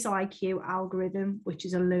Basal IQ algorithm, which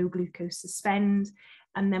is a low glucose suspend.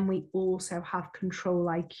 And then we also have Control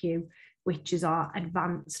IQ, which is our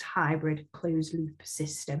advanced hybrid closed loop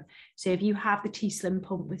system. So if you have the T-Slim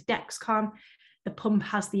pump with Dexcom, the pump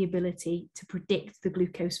has the ability to predict the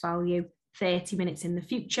glucose value 30 minutes in the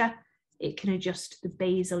future. It can adjust the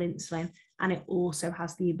basal insulin, and it also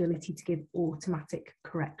has the ability to give automatic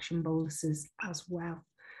correction boluses as well.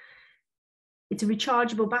 It's a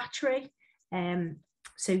rechargeable battery.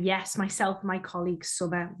 So yes, myself and my colleague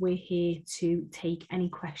Summer, we're here to take any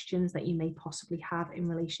questions that you may possibly have in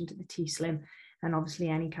relation to the T-Slim, and obviously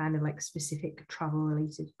any kind of like specific travel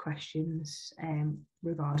related questions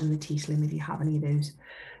regarding the T-Slim, if you have any of those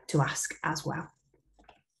to ask as well.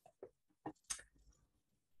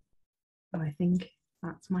 And I think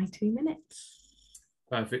that's my 2 minutes.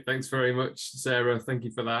 Perfect. Thanks very much, Sarah. Thank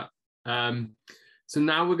you for that. So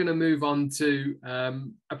now we're going to move on to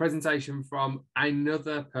a presentation from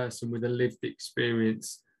another person with a lived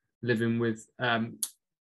experience living with type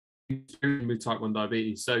 1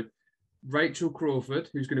 diabetes. So Rachel Crawford,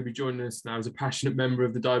 who's going to be joining us now, is a passionate member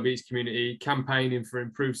of the diabetes community, campaigning for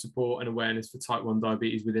improved support and awareness for type 1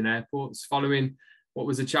 diabetes within airports, following what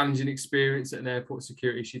was a challenging experience at an airport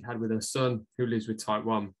security she'd had with her son, who lives with type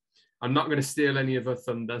 1. I'm not going to steal any of her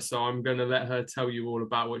thunder, so I'm going to let her tell you all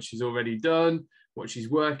about what she's already done, what she's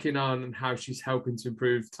working on, and how she's helping to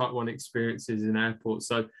improve type 1 experiences in airports.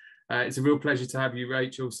 So it's a real pleasure to have you,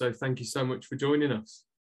 Rachel. So thank you so much for joining us.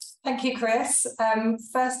 Thank you, Chris.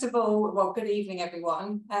 First of all, well, good evening,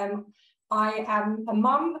 everyone. I am a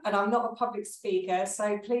mum and I'm not a public speaker,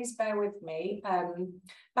 so please bear with me.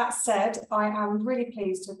 That said, I am really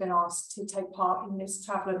pleased to have been asked to take part in this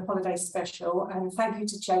Travel and Holiday special, and thank you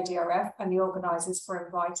to JDRF and the organisers for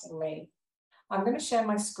inviting me. I'm going to share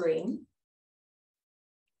my screen.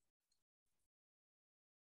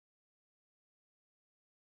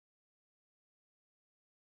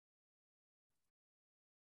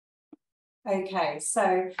 Okay,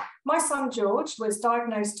 so my son George was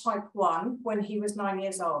diagnosed type 1 when he was 9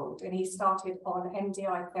 years old, and he started on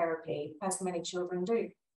MDI therapy, as many children do.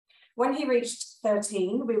 When he reached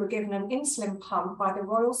 13, we were given an insulin pump by the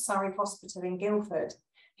Royal Surrey Hospital in Guildford.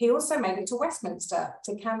 He also made it to Westminster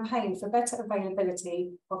to campaign for better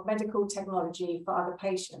availability of medical technology for other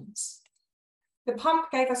patients. The pump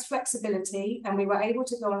gave us flexibility and we were able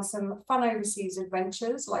to go on some fun overseas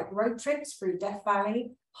adventures like road trips through Death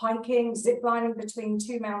Valley, hiking, ziplining between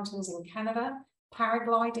 2 mountains in Canada,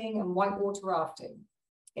 paragliding and whitewater rafting.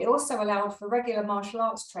 It also allowed for regular martial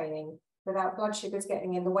arts training without blood sugars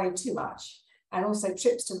getting in the way too much, and also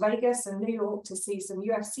trips to Vegas and New York to see some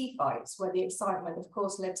UFC fights where the excitement of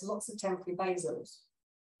course led to lots of temporary basals.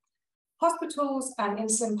 Hospitals and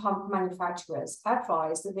insulin pump manufacturers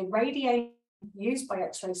advise that the radiation used by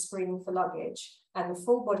X-ray screening for luggage and the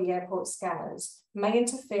full body airport scanners may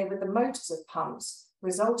interfere with the motors of pumps,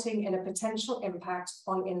 resulting in a potential impact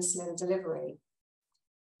on insulin delivery.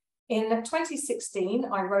 In 2016,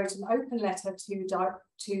 I wrote an open letter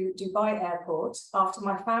to Dubai Airport after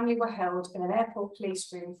my family were held in an airport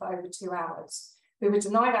police room for over 2 hours. We were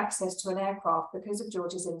denied access to an aircraft because of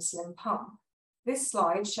George's insulin pump. This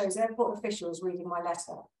slide shows airport officials reading my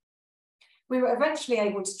letter. We were eventually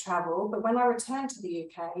able to travel, but when I returned to the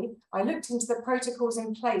UK, I looked into the protocols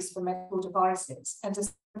in place for medical devices and the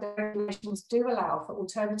regulations do allow for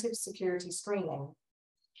alternative security screening.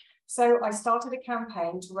 So I started a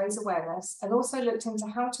campaign to raise awareness and also looked into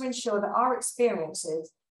how to ensure that our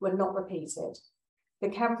experiences were not repeated. The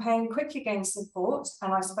campaign quickly gained support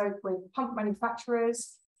and I spoke with pump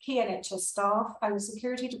manufacturers, key NHS staff and the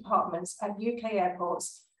security departments at UK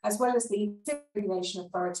airports, as well as the Civil Aviation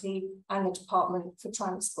Authority and the Department for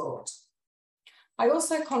Transport. I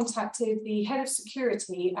also contacted the head of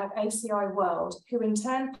security at ACI World, who in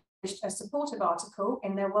turn published a supportive article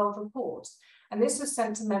in their World Report. And this was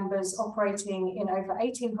sent to members operating in over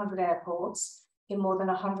 1,800 airports in more than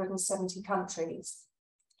 170 countries.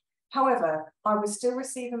 However, I was still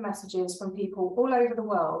receiving messages from people all over the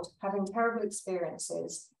world having terrible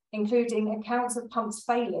experiences, including accounts of pumps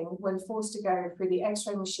failing when forced to go through the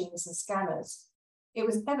X-ray machines and scanners. It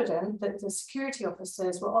was evident that the security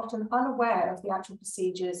officers were often unaware of the actual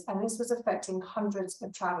procedures, and this was affecting hundreds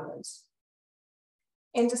of travellers.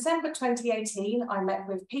 In December 2018, I met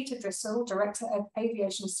with Peter Drissel, Director of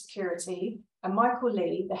Aviation Security, and Michael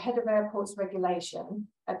Lee, the Head of Airports Regulation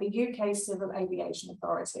at the UK Civil Aviation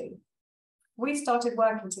Authority. We started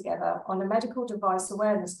working together on a medical device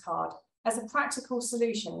awareness card as a practical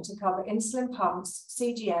solution to cover insulin pumps,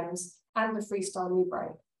 CGMs, and the Freestyle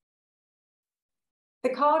Libre. The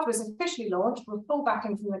card was officially launched with full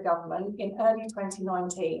backing from the government in early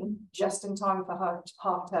 2019, just in time for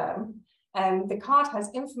half term. The card has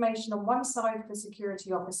information on one side for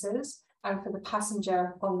security officers and for the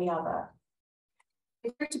passenger on the other.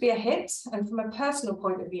 It proved to be a hit, and from a personal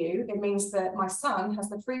point of view, it means that my son has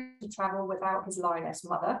the freedom to travel without his lioness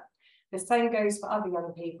mother. The same goes for other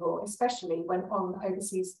young people, especially when on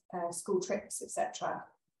overseas school trips, etc.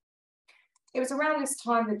 It was around this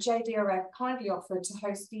time that JDRF kindly offered to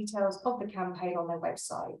host details of the campaign on their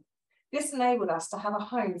website. This enabled us to have a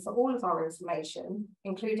home for all of our information,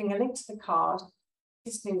 including a link to the card,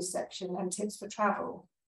 this news section, and tips for travel.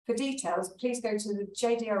 For details, please go to the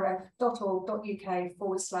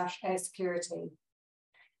jdrf.org.uk/air security.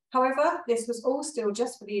 However, this was all still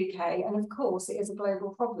just for the UK, and of course, it is a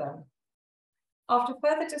global problem. After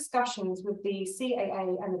further discussions with the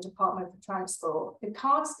CAA and the Department for Transport, the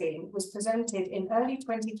card scheme was presented in early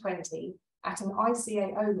 2020 at an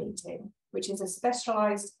ICAO meeting, which is a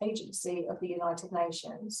specialised agency of the United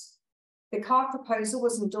Nations. The card proposal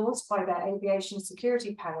was endorsed by their aviation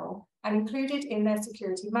security panel and included in their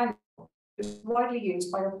security manual, which is widely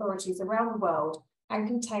used by authorities around the world and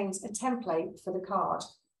contains a template for the card.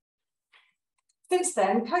 Since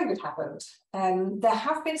then, COVID happened. There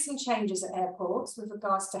have been some changes at airports with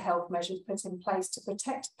regards to health measures put in place to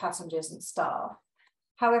protect passengers and staff.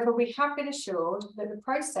 However, we have been assured that the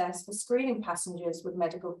process for screening passengers with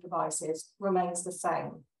medical devices remains the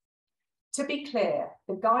same. To be clear,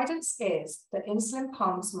 the guidance is that insulin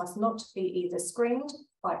pumps must not be either screened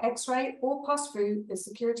by X-ray or pass through the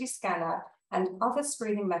security scanner, and other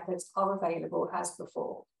screening methods are available as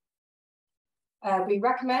before. We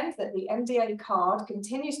recommend that the MDA card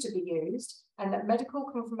continues to be used and that medical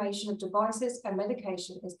confirmation of devices and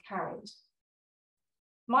medication is carried.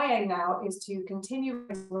 My aim now is to continue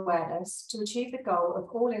raising awareness to achieve the goal of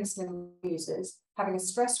all insulin users having a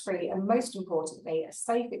stress-free and, most importantly, a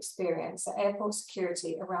safe experience at airport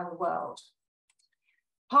security around the world.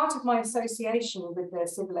 Part of my association with the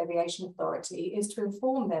Civil Aviation Authority is to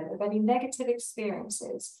inform them of any negative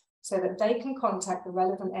experiences so that they can contact the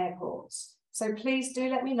relevant airports. So please do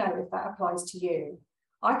let me know if that applies to you.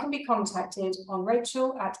 I can be contacted on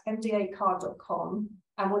rachel@mdacard.com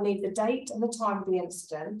and we'll need the date and the time of the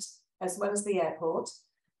incident, as well as the airport.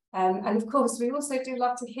 And of course, we also do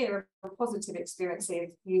love to hear of positive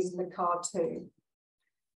experiences using the card too.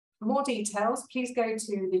 For more details, please go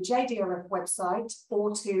to the JDRF website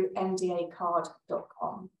or to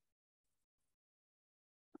ndacard.com.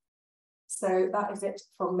 So that is it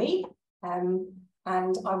from me, and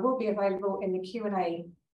I will be available in the Q&A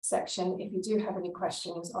section. If you do have any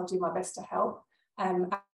questions, I'll do my best to help.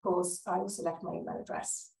 Of course, I also left my email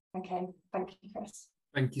address. Okay, thank you, Chris.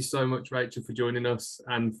 Thank you so much, Rachel, for joining us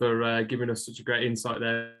and for giving us such a great insight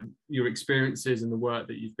there, your experiences and the work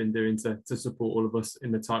that you've been doing to support all of us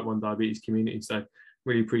in the type 1 diabetes community. So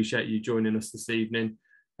really appreciate you joining us this evening.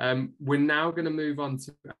 We're now going to move on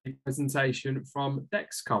to a presentation from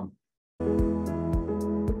Dexcom.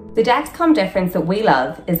 The Dexcom difference that we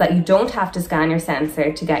love is that you don't have to scan your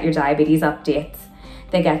sensor to get your diabetes updates.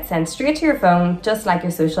 They get sent straight to your phone, just like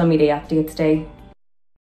your social media updates do.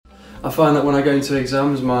 I find that when I go into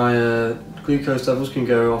exams, my glucose levels can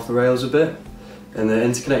go off the rails a bit, and the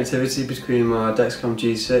interconnectivity between my Dexcom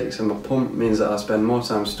G6 and my pump means that I spend more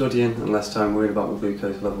time studying and less time worried about my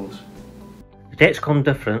glucose levels. The Dexcom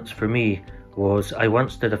difference for me was I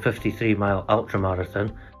once did a 53-mile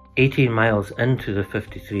ultramarathon. 18 miles into the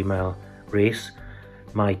 53-mile race,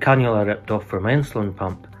 my cannula ripped off for my insulin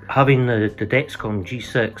pump. Having the Dexcom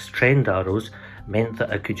G6 trend arrows meant that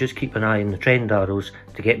I could just keep an eye on the trend arrows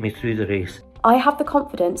to get me through the race. I have the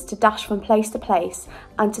confidence to dash from place to place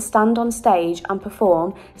and to stand on stage and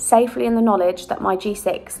perform safely in the knowledge that my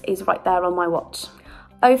G6 is right there on my watch.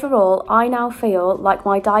 Overall, I now feel like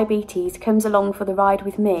my diabetes comes along for the ride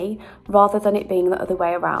with me rather than it being the other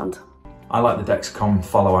way around. I like the Dexcom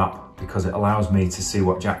Follow app because it allows me to see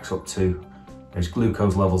what Jack's up to, his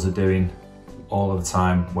glucose levels are doing all of the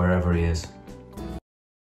time, wherever he is.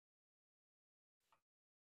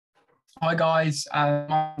 Hi guys,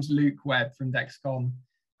 my name's Luke Webb from Dexcom.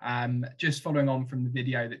 Just following on from the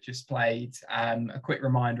video that just played, a quick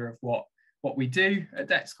reminder of what we do at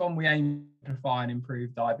Dexcom. We aim to amplify and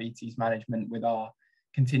improve diabetes management with our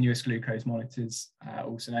continuous glucose monitors,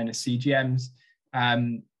 also known as CGMs.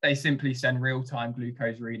 They simply send real-time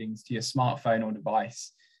glucose readings to your smartphone or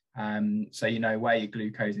device, so you know where your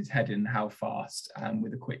glucose is heading and how fast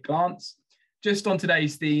with a quick glance. Just on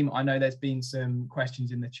today's theme, I know there's been some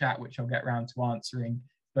questions in the chat which I'll get around to answering,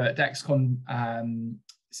 but Dexcom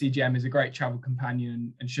CGM is a great travel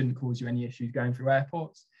companion and shouldn't cause you any issues going through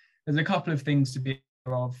airports. There's a couple of things to be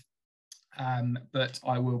aware of, but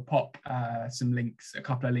I will pop a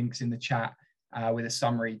couple of links in the chat with a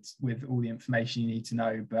summary with all the information you need to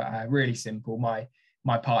know, but really simple. My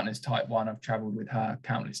partner's type 1, I've travelled with her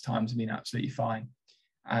countless times and been absolutely fine.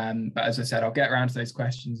 But as I said, I'll get around to those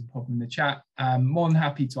questions and pop them in the chat. More than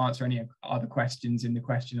happy to answer any other questions in the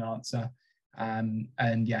question and answer.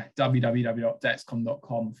 And yeah,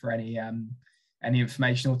 www.dexcom.com for any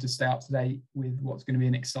information or to stay up to date with what's going to be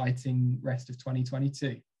an exciting rest of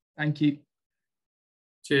 2022. Thank you.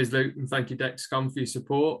 Cheers, Luke, and thank you, Dexcom, for your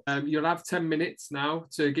support. You'll have 10 minutes now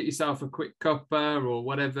to get yourself a quick cuppa or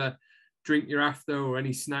whatever drink you're after, or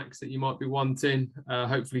any snacks that you might be wanting.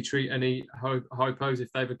 Hopefully treat any hypos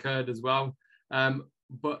if they've occurred as well.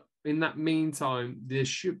 But in that meantime, you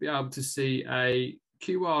should be able to see a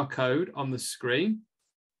QR code on the screen.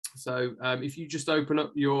 So if you just open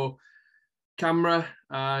up your camera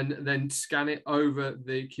and then scan it over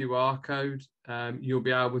the QR code, you'll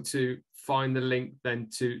be able to find the link then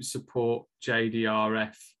to support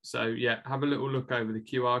JDRF. So yeah, have a little look over the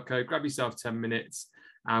QR code, grab yourself 10 minutes,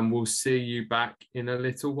 and we'll see you back in a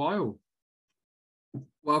little while.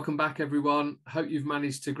 Welcome back, everyone. Hope you've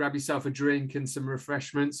managed to grab yourself a drink and some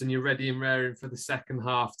refreshments and you're ready and raring for the second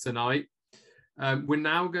half tonight. We're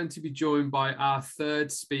now going to be joined by our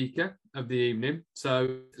third speaker of the evening,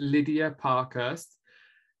 so Lydia Parkhurst.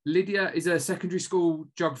 Lydia is a secondary school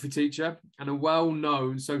geography teacher and a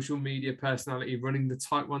well-known social media personality running the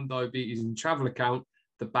Type 1 Diabetes and Travel account,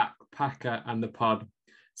 The Backpacker and The Pod.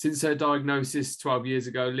 Since her diagnosis 12 years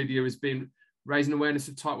ago, Lydia has been raising awareness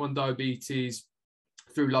of Type 1 diabetes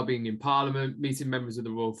through lobbying in Parliament, meeting members of the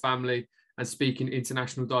royal family, and speaking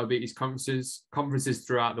international diabetes conferences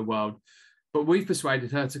throughout the world. But we've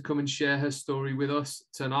persuaded her to come and share her story with us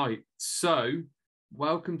tonight. So,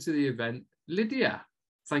 welcome to the event, Lydia.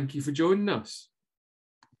 Thank you for joining us.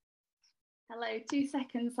 Hello, 2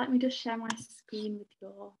 seconds. Let me just share my screen with you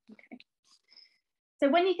all. Okay. So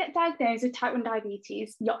when you get diagnosed with type 1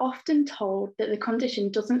 diabetes, you're often told that the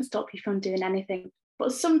condition doesn't stop you from doing anything.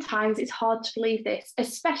 But sometimes it's hard to believe this,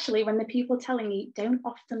 especially when the people telling you don't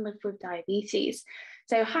often live with diabetes.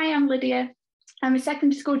 So hi, I'm Lydia. I'm a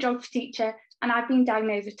secondary school geography teacher, and I've been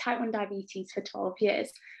diagnosed with type 1 diabetes for 12 years.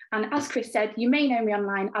 And as Chris said, you may know me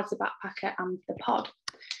online as the Backpacker and the Pod.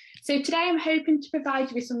 So today I'm hoping to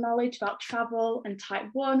provide you with some knowledge about travel and type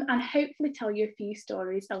 1 and hopefully tell you a few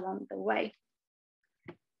stories along the way.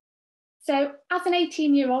 So as an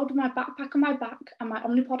 18-year-old with my backpack on my back and my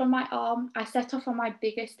Omnipod on my arm, I set off on my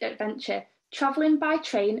biggest adventure, travelling by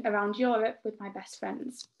train around Europe with my best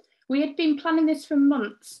friends. We had been planning this for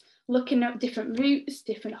months, looking at different routes,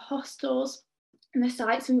 different hostels, and the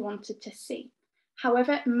sites we wanted to see.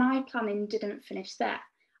 However, my planning didn't finish there.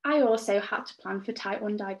 I also had to plan for type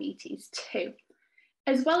 1 diabetes too.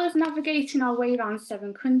 As well as navigating our way around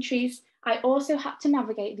 7 countries, I also had to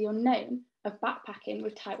navigate the unknown of backpacking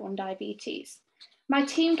with type 1 diabetes. My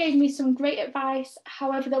team gave me some great advice,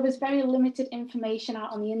 however, there was very limited information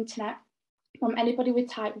out on the internet from anybody with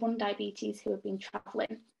type 1 diabetes who had been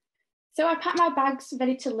travelling. So I packed my bags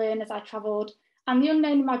ready to learn as I travelled, and the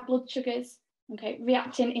unknown in my blood sugars,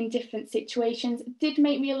 reacting in different situations did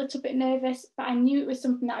make me a little bit nervous, but I knew it was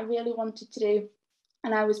something that I really wanted to do,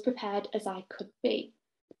 and I was prepared as I could be.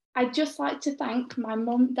 I'd just like to thank my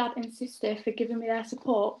mum, dad and sister for giving me their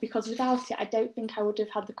support, because without it, I don't think I would have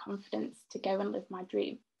had the confidence to go and live my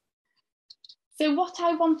dream. So what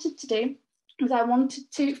I wanted to do was I wanted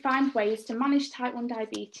to find ways to manage type 1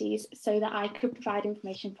 diabetes so that I could provide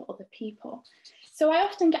information for other people. So I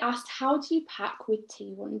often get asked, how do you pack with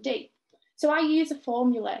T1D? So I use a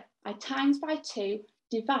formula. I times by 2,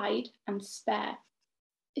 divide and spare.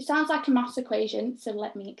 It sounds like a maths equation, so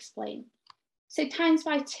let me explain. So times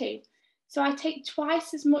by 2. So I take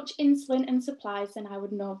twice as much insulin and supplies than I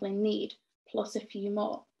would normally need, plus a few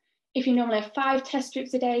more. If you normally have 5 test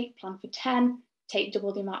strips a day, plan for 10, take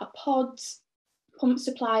double the amount of pods, pump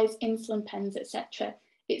supplies, insulin pens, etc.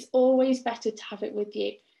 It's always better to have it with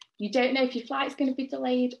you. You don't know if your flight's going to be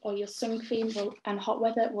delayed or your sun cream and hot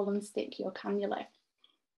weather will unstick your cannula.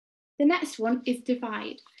 The next one is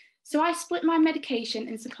divide. So I split my medication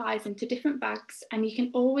and supplies into different bags, and you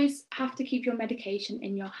can always have to keep your medication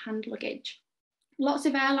in your hand luggage. Lots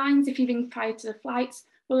of airlines, if you ring prior to the flights,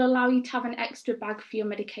 will allow you to have an extra bag for your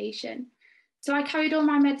medication. So I carried all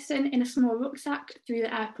my medicine in a small rucksack through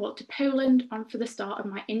the airport to Poland on for the start of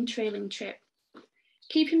my in-trailing trip.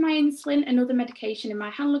 Keeping my insulin and other medication in my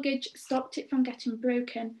hand luggage stopped it from getting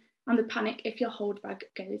broken and the panic if your hold bag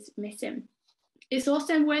goes missing. It's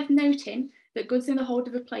also worth noting that goods in the hold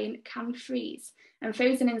of a plane can freeze, and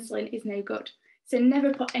frozen insulin is no good. So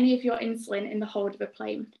never put any of your insulin in the hold of a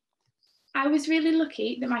plane. I was really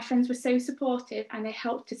lucky that my friends were so supportive, and they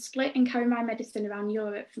helped to split and carry my medicine around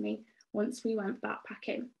Europe for me once we went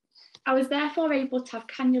backpacking. I was therefore able to have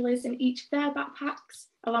cannulas in each of their backpacks,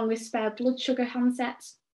 along with spare blood sugar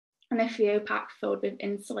handsets and a Frio pack filled with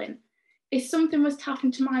insulin. If something was to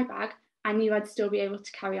happen to my bag, I knew I'd still be able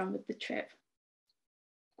to carry on with the trip.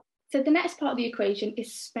 So the next part of the equation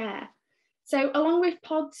is spare. So along with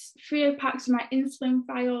pods, Frio packs of my insulin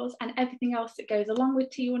vials and everything else that goes along with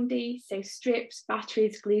T1D, so strips,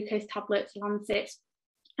 batteries, glucose tablets, lancets,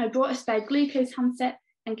 I brought a spare glucose handset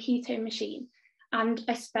and keto machine, and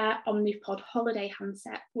a spare Omnipod holiday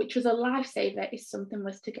handset, which was a lifesaver if something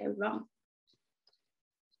was to go wrong.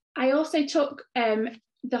 I also took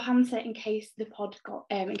the handset in case the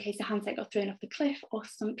handset got thrown off the cliff or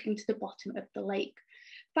sunk into the bottom of the lake.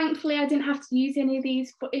 Thankfully, I didn't have to use any of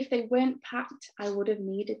these, but if they weren't packed, I would have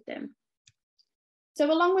needed them. So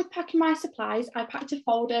along with packing my supplies, I packed a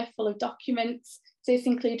folder full of documents. So this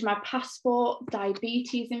included my passport,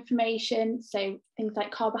 diabetes information, so things like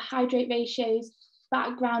carbohydrate ratios,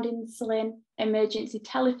 background insulin, emergency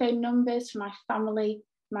telephone numbers for my family,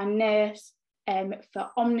 my nurse, for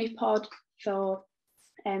Omnipod, for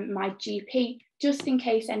my GP, just in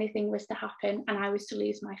case anything was to happen and I was to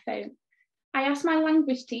lose my phone. I asked my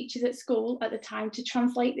language teachers at school at the time to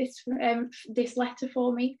translate this letter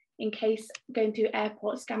for me in case going through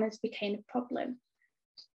airport scanners became a problem.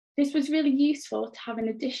 This was really useful to have in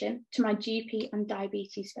addition to my GP and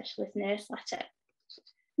diabetes specialist nurse letter.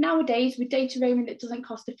 Nowadays, with data roaming that doesn't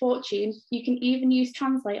cost a fortune, you can even use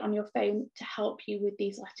Translate on your phone to help you with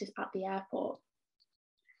these letters at the airport.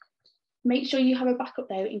 Make sure you have a backup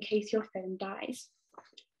though in case your phone dies.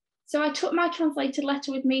 So I took my translated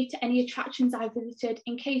letter with me to any attractions I visited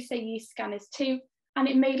in case they used scanners too, and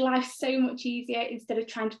it made life so much easier instead of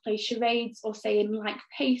trying to play charades or saying like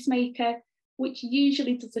pacemaker, which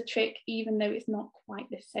usually does the trick even though it's not quite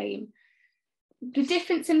the same. The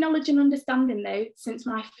difference in knowledge and understanding though, since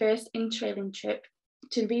my first in-trailing trip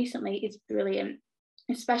to recently is brilliant,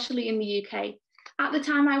 especially in the UK. At the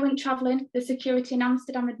time I went travelling, the security in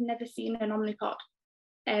Amsterdam had never seen an Omnipod.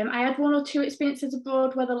 I had 1 or 2 experiences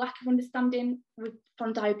abroad where the lack of understanding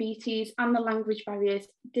from diabetes and the language barriers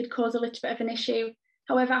did cause a little bit of an issue.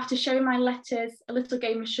 However, after showing my letters, a little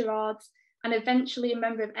game of charades, and eventually a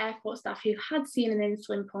member of airport staff who had seen an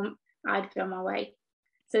insulin pump, I'd be on my way.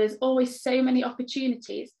 So there's always so many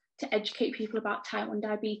opportunities to educate people about type 1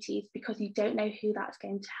 diabetes because you don't know who that's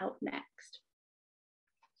going to help next.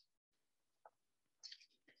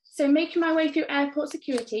 So making my way through airport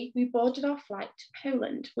security, we boarded our flight to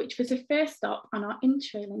Poland, which was the first stop on our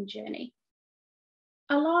intrailing journey.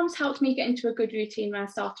 Alarms helped me get into a good routine when I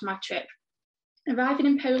started my trip. Arriving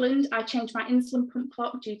in Poland, I changed my insulin pump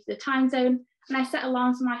clock due to the time zone, and I set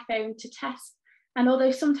alarms on my phone to test. And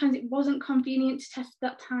although sometimes it wasn't convenient to test at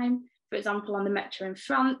that time, for example, on the metro in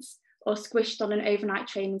France, or squished on an overnight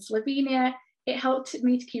train in Slovenia, it helped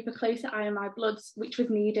me to keep a closer eye on my bloods, which was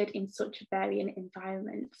needed in such varying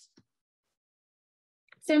environments.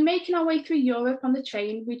 So making our way through Europe on the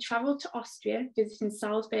train, we travelled to Austria, visiting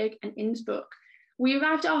Salzburg and Innsbruck. We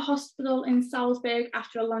arrived at our hospital in Salzburg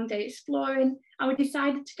after a long day exploring, and we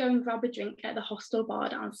decided to go and grab a drink at the hostel bar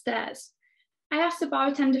downstairs. I asked the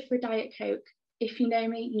bartender for a Diet Coke. If you know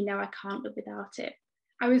me, you know I can't live without it.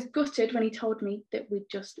 I was gutted when he told me that we'd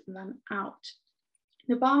just run out.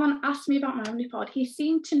 The barman asked me about my Omnipod. He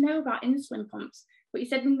seemed to know about insulin pumps, but he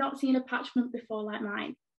said he'd not seen a patch pump before like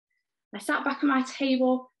mine. I sat back at my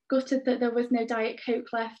table, gutted that there was no Diet Coke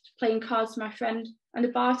left, playing cards with my friend, and the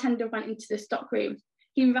bartender went into the stock room.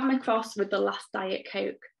 He ran across with the last Diet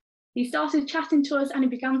Coke. He started chatting to us and he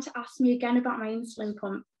began to ask me again about my insulin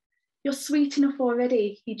pump. "You're sweet enough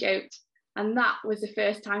already," he joked. And that was the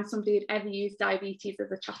first time somebody had ever used diabetes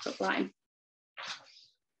as a chat-up line.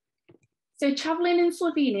 So travelling in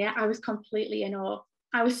Slovenia, I was completely in awe.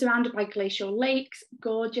 I was surrounded by glacial lakes,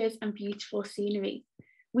 gorges and beautiful scenery.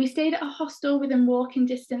 We stayed at a hostel within walking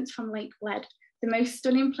distance from Lake Bled, the most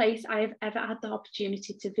stunning place I have ever had the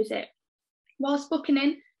opportunity to visit. Whilst booking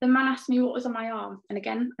in, the man asked me what was on my arm, and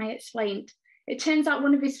again, I explained. It turns out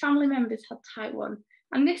one of his family members had type 1,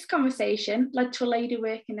 and this conversation led to a lady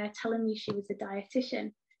working there telling me she was a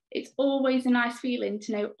dietitian. It's always a nice feeling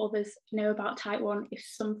to know others know about type 1 if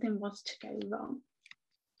something was to go wrong.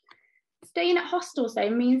 Staying at hostels though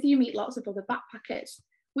means you meet lots of other backpackers.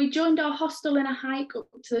 We joined our hostel in a hike up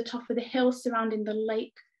to the top of the hill surrounding the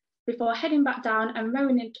lake before heading back down and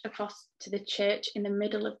rowing it across to the church in the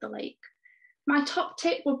middle of the lake. My top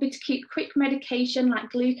tip would be to keep quick medication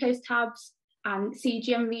like glucose tabs and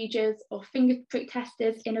CGM readers or finger prick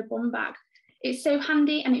testers in a bum bag. It's so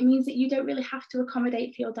handy and it means that you don't really have to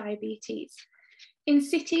accommodate for your diabetes. In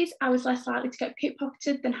cities, I was less likely to get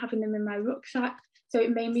pickpocketed than having them in my rucksack, so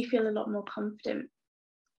it made me feel a lot more confident.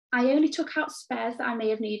 I only took out spares that I may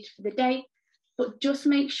have needed for the day, but just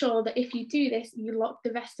make sure that if you do this, you lock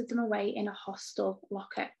the rest of them away in a hostel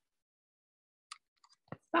locker.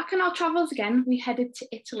 Back on our travels again, we headed to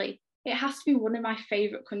Italy. It has to be one of my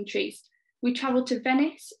favourite countries. We travelled to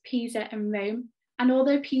Venice, Pisa and Rome, and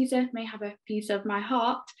although Pisa may have a piece of my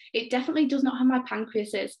heart, it definitely does not have my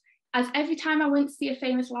pancreas's, as every time I went to see a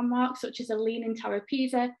famous landmark such as a Leaning Tower of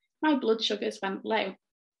Pisa, my blood sugars went low.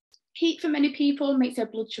 Heat for many people makes their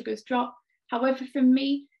blood sugars drop. However, for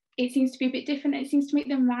me, it seems to be a bit different. It seems to make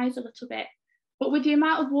them rise a little bit. But with the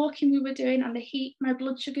amount of walking we were doing and the heat, my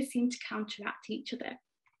blood sugars seemed to counteract each other.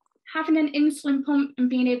 Having an insulin pump and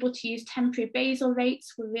being able to use temporary basal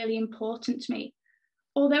rates were really important to me.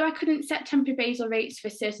 Although I couldn't set temporary basal rates for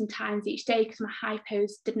certain times each day because my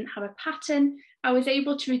hypos didn't have a pattern, I was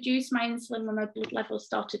able to reduce my insulin when my blood levels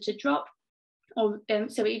started to drop, or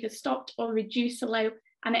so it either stopped or reduced a low,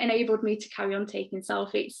 and it enabled me to carry on taking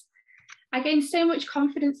sulfates. I gained so much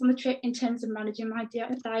confidence on the trip in terms of managing my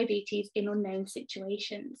diabetes in unknown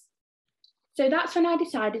situations. So that's when I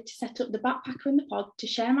decided to set up the Backpacker in the Pod to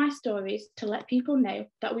share my stories to let people know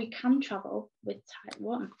that we can travel with type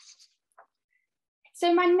 1.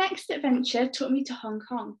 So my next adventure took me to Hong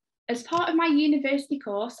Kong. As part of my university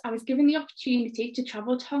course, I was given the opportunity to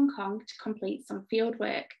travel to Hong Kong to complete some field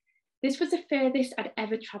work. This was the furthest I'd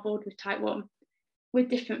ever travelled with type 1. With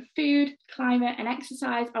different food, climate and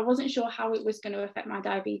exercise, I wasn't sure how it was going to affect my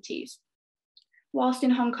diabetes. Whilst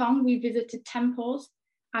in Hong Kong, we visited temples.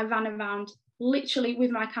 I ran around literally with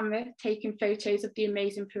my camera, taking photos of the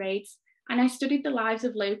amazing parades, and I studied the lives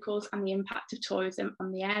of locals and the impact of tourism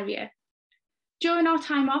on the area. During our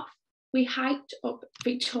time off, we hiked up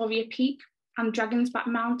Victoria Peak and Dragon's Back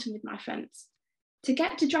Mountain with my friends. To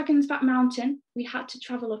get to Dragon's Back Mountain, we had to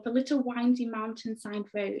travel up a little windy mountainside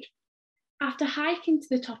road. After hiking to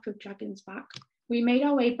the top of Dragon's Back, we made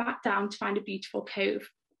our way back down to find a beautiful cove.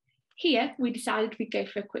 Here, we decided we'd go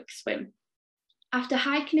for a quick swim. After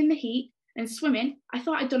hiking in the heat and swimming, I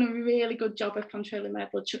thought I'd done a really good job of controlling my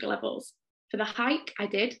blood sugar levels. For the hike, I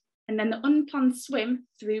did, and then the unplanned swim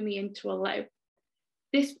threw me into a low.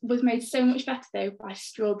 This was made so much better though by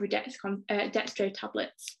strawberry dextro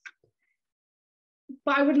tablets.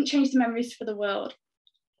 But I wouldn't change the memories for the world.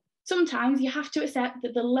 Sometimes you have to accept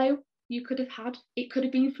that the low you could have had, it could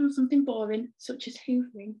have been from something boring, such as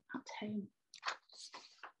hoovering at home.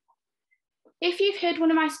 If you've heard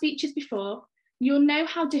one of my speeches before, you'll know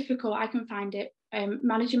how difficult I can find it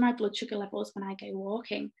managing my blood sugar levels when I go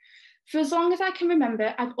walking. For as long as I can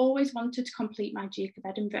remember, I've always wanted to complete my Duke of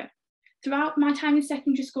Edinburgh. Throughout my time in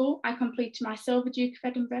secondary school, I completed my Silver Duke of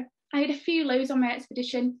Edinburgh. I had a few lows on my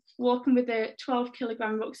expedition, walking with a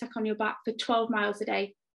 12-kilogram rucksack on your back for 12 miles a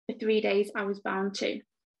day for 3 days I was bound to.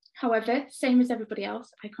 However, same as everybody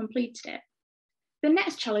else, I completed it. The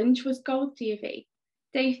next challenge was Gold DOV.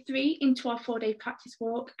 Day 3 into our 4-day practice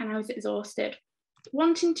walk, and I was exhausted.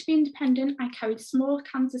 Wanting to be independent, I carried small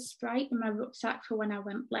cans of Sprite in my rucksack for when I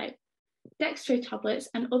went low. Dextro tablets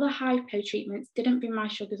and other hypo treatments didn't bring my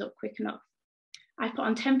sugars up quick enough. I put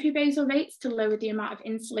on temporary basal rates to lower the amount of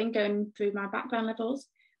insulin going through my background levels.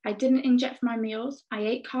 I didn't inject for my meals. I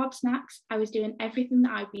ate carb snacks. I was doing everything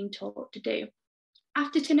that I'd been taught to do.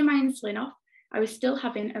 After turning my insulin off, I was still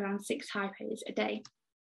having around 6 hypos a day.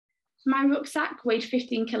 My rucksack weighed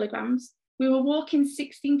 15 kilograms. We were walking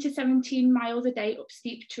 16 to 17 miles a day up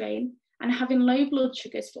steep terrain, and having low blood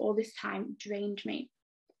sugars for all this time drained me.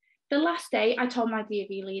 The last day, I told my DOV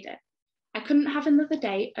leader, I couldn't have another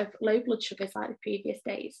day of low blood sugars like the previous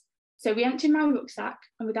days. So we emptied my rucksack,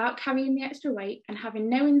 and without carrying the extra weight and having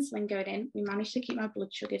no insulin going in, we managed to keep my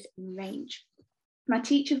blood sugars in range. My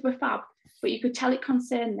teachers were fab, but you could tell it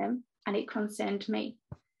concerned them, and it concerned me.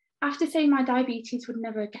 After saying my diabetes would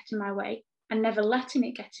never get in my way, and never letting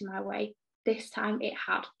it get in my way, this time it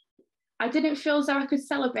had. I didn't feel as though I could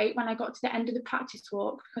celebrate when I got to the end of the practice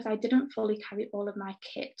walk because I didn't fully carry all of my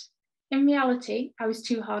kit. In reality, I was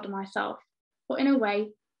too hard on myself, but in a way,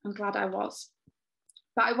 I'm glad I was.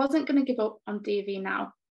 But I wasn't going to give up on DOV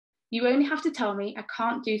now. You only have to tell me I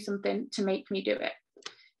can't do something to make me do it.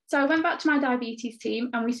 So I went back to my diabetes team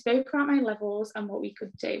and we spoke about my levels and what we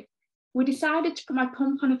could do. We decided to put my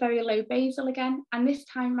pump on a very low basal again, and this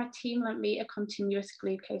time my team lent me a continuous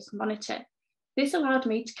glucose monitor. This allowed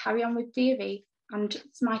me to carry on with DOV and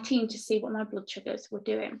my team to see what my blood sugars were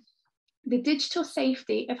doing. The digital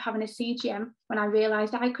safety of having a CGM when I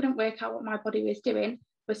realised I couldn't work out what my body was doing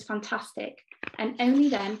was fantastic, and only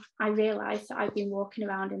then I realised that I'd been walking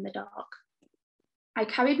around in the dark. I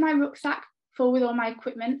carried my rucksack full with all my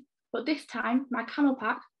equipment, but this time my camel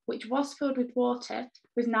pack, which was filled with water,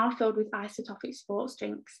 was now filled with isotopic sports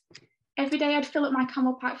drinks. Every day I'd fill up my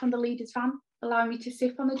camel pack from the leader's van, allowing me to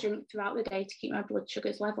sip on the drink throughout the day to keep my blood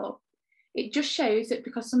sugars level. It just shows that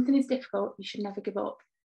because something is difficult, you should never give up.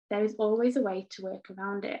 There is always a way to work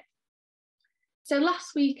around it. So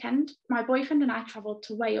last weekend, my boyfriend and I travelled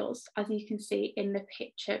to Wales, as you can see in the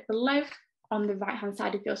picture below on the right-hand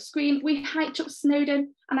side of your screen. We hiked up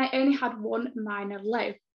Snowdon and I only had one minor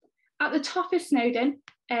low. At the top of Snowdon,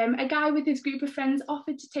 a guy with his group of friends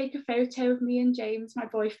offered to take a photo of me and James, my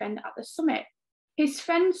boyfriend, at the summit. His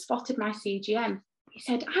friend spotted my CGM. He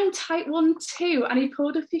said, I'm type 1 too, and he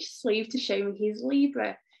pulled up his sleeve to show me his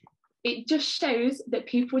Libra. It just shows that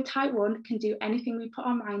people with type 1 can do anything we put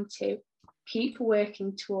our mind to. Keep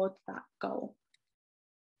working towards that goal.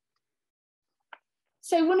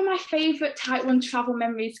 So one of my favourite type 1 travel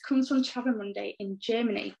memories comes from Travel Monday in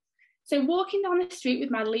Germany. So walking down the street with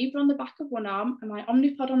my Libra on the back of one arm and my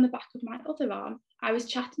Omnipod on the back of my other arm, I was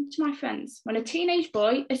chatting to my friends when a teenage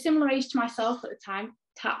boy, a similar age to myself at the time,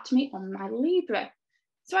 tapped me on my Libra.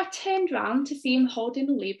 So I turned round to see him holding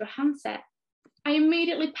a Libra handset. I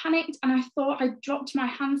immediately panicked and I thought I'd dropped my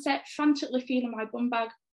handset, frantically feeling my bum bag,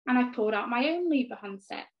 and I pulled out my own Libra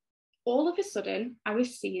handset. All of a sudden, I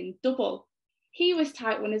was seeing double. He was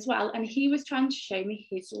type 1 as well, and he was trying to show me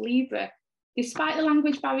his Libra. Despite the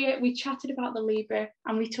language barrier, we chatted about the Libra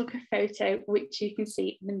and we took a photo, which you can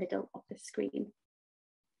see in the middle of the screen.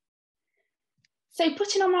 So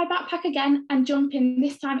putting on my backpack again and jumping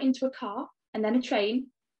this time into a car, and then a train,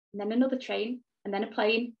 and then another train, and then a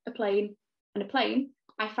plane, and a plane,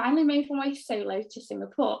 I finally made my way solo to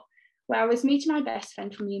Singapore, where I was meeting my best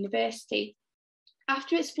friend from university.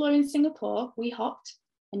 After exploring Singapore, we hopped,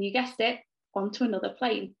 and you guessed it, onto another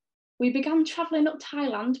plane. We began travelling up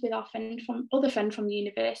Thailand with our other friend from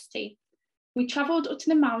university. We travelled up to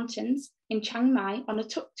the mountains in Chiang Mai on a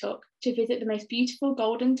tuk-tuk to visit the most beautiful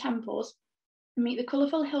golden temples and meet the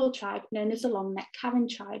colourful hill tribe known as the long-necked Karen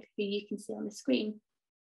tribe, who you can see on the screen.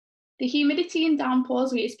 The humidity and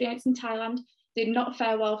downpours we experienced in Thailand did not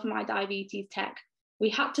fare well for my diabetes tech. We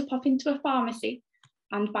had to pop into a pharmacy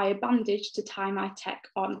and buy a bandage to tie my tech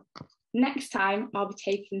on. Next time, I'll be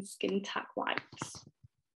taking skin tack wipes.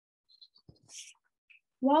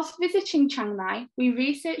 Whilst visiting Chiang Mai, we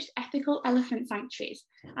researched ethical elephant sanctuaries,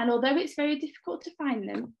 and although it's very difficult to find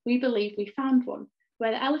them, we believe we found one,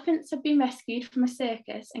 where the elephants have been rescued from a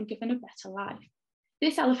circus and given a better life.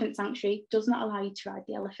 This elephant sanctuary does not allow you to ride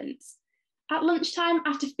the elephants. At lunchtime,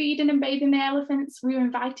 after feeding and bathing the elephants, we were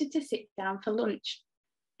invited to sit down for lunch.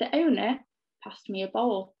 The owner passed me a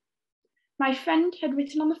bowl. My friend had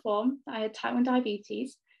written on the form that I had type 1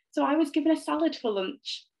 diabetes, so I was given a salad for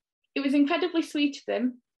lunch. It was incredibly sweet of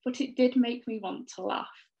them, but it did make me want to laugh.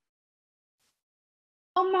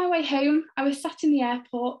 On my way home, I was sat in the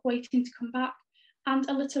airport waiting to come back, and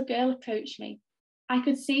a little girl approached me. I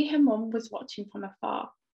could see her mum was watching from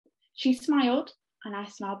afar. She smiled, and I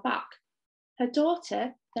smiled back. Her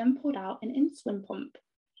daughter then pulled out an insulin pump.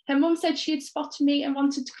 Her mum said she had spotted me and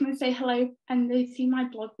wanted to come and say hello, and they'd seen my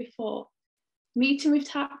blog before. Meeting with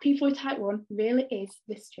people with type 1 really is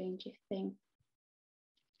the strangest thing.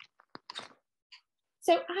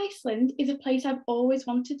 So Iceland is a place I've always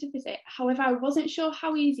wanted to visit. However, I wasn't sure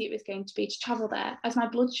how easy it was going to be to travel there, as my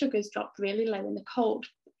blood sugars dropped really low in the cold.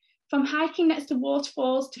 From hiking next to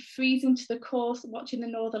waterfalls to freezing to the course, watching the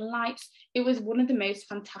Northern Lights, it was one of the most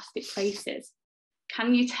fantastic places.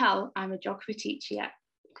 Can you tell I'm a geography teacher yet?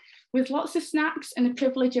 With lots of snacks and the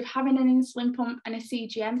privilege of having an insulin pump and a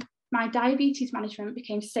CGM, my diabetes management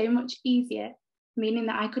became so much easier, meaning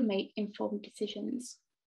that I could make informed decisions.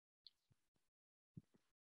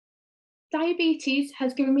 Diabetes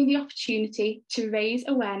has given me the opportunity to raise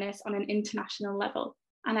awareness on an international level,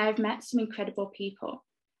 and I have met some incredible people.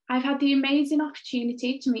 I've had the amazing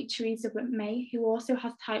opportunity to meet Theresa May, who also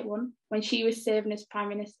has type 1, when she was serving as Prime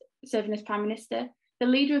Minister, the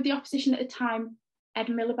leader of the opposition at the time, Ed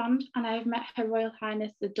Miliband, and I have met Her Royal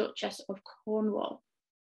Highness the Duchess of Cornwall.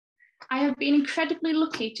 I have been incredibly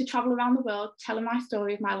lucky to travel around the world telling my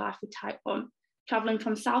story of my life with type 1, travelling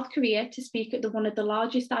from South Korea to speak at one of the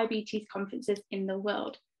largest diabetes conferences in the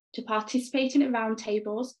world, to participating at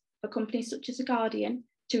roundtables for companies such as The Guardian,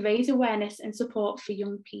 to raise awareness and support for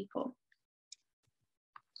young people.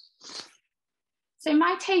 So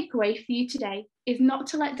my takeaway for you today is not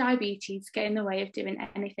to let diabetes get in the way of doing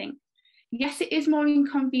anything. Yes, it is more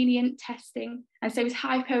inconvenient testing, and so is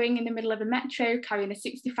hypoing in the middle of a metro, carrying a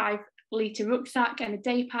 65-litre rucksack and a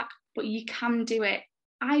day pack, but you can do it.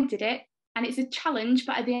 I did it, and it's a challenge,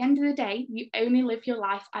 but at the end of the day, you only live your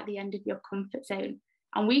life at the end of your comfort zone.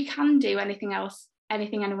 And we can do anything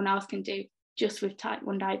anyone else can do, just with type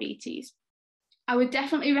 1 diabetes. I would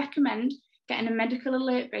definitely recommend getting a medical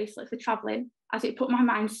alert bracelet for travelling, as it put my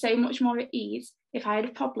mind so much more at ease if I had a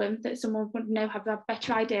problem that someone would have a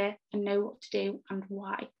better idea and know what to do and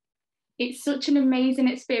why. It's such an amazing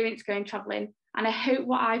experience going travelling, and I hope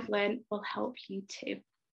what I've learned will help you too.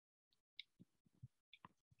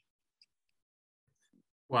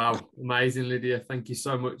 Wow, amazing, Lydia. Thank you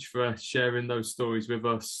so much for sharing those stories with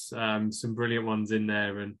us. Some brilliant ones in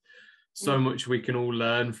there, and so much we can all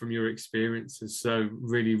learn from your experiences. So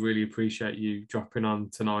really, really appreciate you dropping on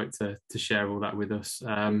tonight to share all that with us.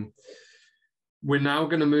 We're now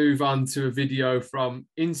going to move on to a video from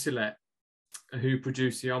Insulet, who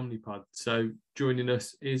produce the Omnipod. So joining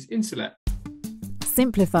us is Insulet.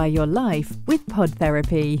 Simplify your life with pod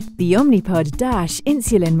therapy. The Omnipod Dash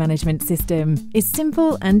insulin management system is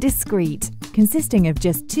simple and discreet, consisting of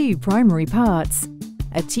just 2 primary parts: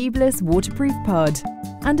 a tubeless waterproof pod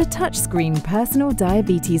and a touchscreen personal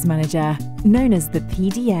diabetes manager, known as the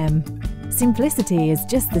PDM. Simplicity is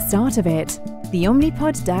just the start of it. The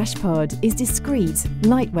Omnipod Dash pod is discreet,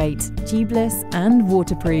 lightweight, tubeless and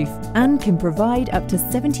waterproof, and can provide up to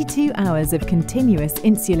 72 hours of continuous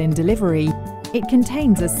insulin delivery. It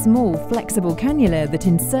contains a small, flexible cannula that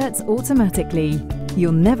inserts automatically.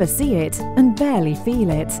 You'll never see it and barely feel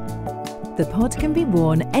it. The pod can be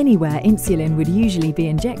worn anywhere insulin would usually be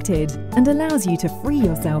injected and allows you to free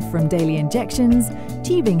yourself from daily injections,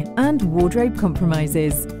 tubing and wardrobe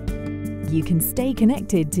compromises. You can stay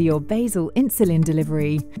connected to your basal insulin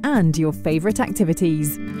delivery and your favourite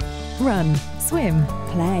activities. Run, swim,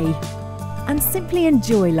 play, and simply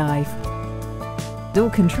enjoy life. All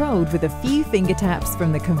controlled with a few finger taps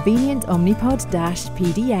from the convenient Omnipod Dash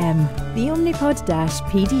PDM. The Omnipod Dash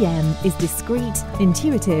PDM is discreet,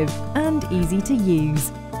 intuitive, and easy to use.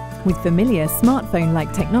 With familiar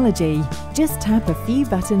smartphone-like technology, just tap a few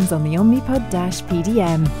buttons on the Omnipod Dash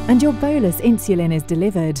PDM and your bolus insulin is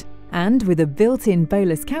delivered. And with a built-in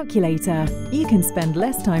bolus calculator, you can spend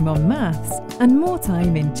less time on maths and more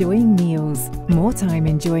time enjoying meals, more time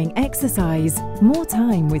enjoying exercise, more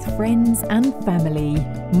time with friends and family,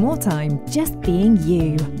 more time just being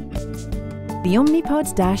you. The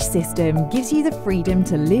Omnipod Dash system gives you the freedom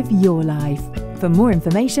to live your life, For more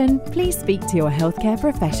information, please speak to your healthcare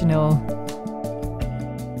professional.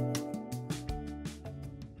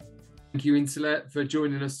 Thank you, Interlet, for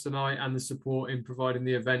joining us tonight and the support in providing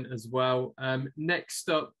the event as well. Next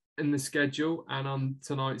up in the schedule and on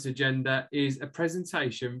tonight's agenda is a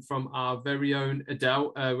presentation from our very own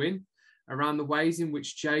Adele Irwin around the ways in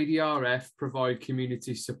which JDRF provide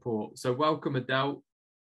community support. So welcome, Adele.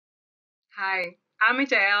 Hi, I'm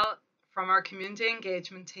Adele from our community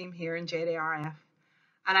engagement team here in JDRF,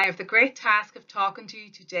 and I have the great task of talking to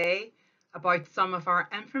you today about some of our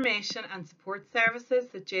information and support services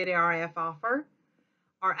that JDRF offer,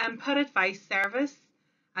 our input advice service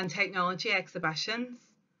and technology exhibitions,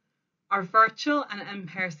 our virtual and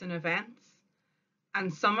in-person events,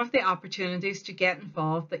 and some of the opportunities to get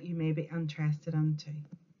involved that you may be interested in too.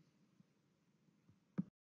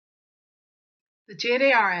 The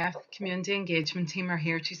JDRF Community Engagement Team are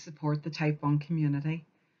here to support the Type 1 community.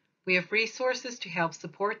 We have resources to help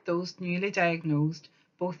support those newly diagnosed,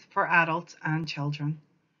 both for adults and children.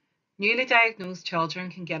 Newly diagnosed children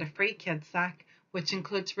can get a free kid sack, which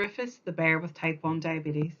includes Rufus, the bear with Type 1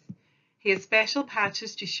 diabetes. He has special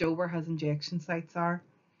patches to show where his injection sites are.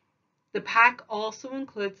 The pack also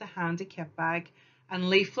includes a handy kit bag and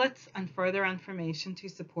leaflets and further information to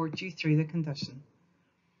support you through the condition.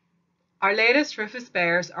 Our latest Rufus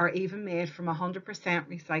bears are even made from 100%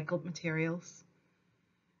 recycled materials.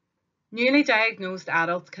 Newly diagnosed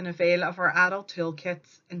adults can avail of our adult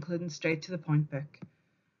toolkits, including Straight to the Point book.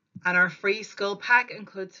 And our free school pack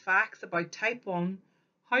includes facts about Type 1,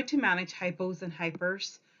 how to manage hypos and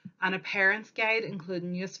hypers, and a parent's guide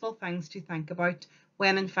including useful things to think about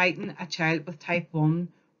when inviting a child with Type 1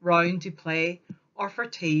 round to play or for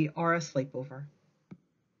tea or a sleepover.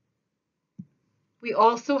 We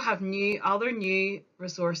also have other new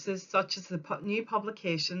resources such as the new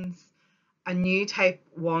publications, a new Type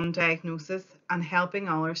 1 diagnosis, and helping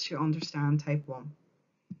others to understand Type 1.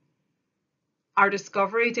 Our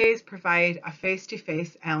Discovery Days provide a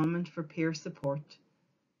face-to-face element for peer support.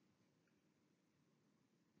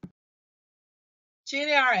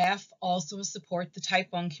 JDRF also support the Type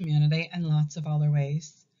 1 community in lots of other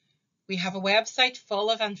ways. We have a website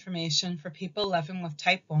full of information for people living with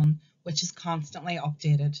Type 1, which is constantly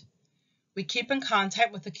updated. We keep in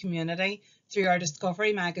contact with the community through our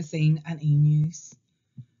Discovery magazine and e-news.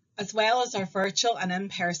 As well as our virtual and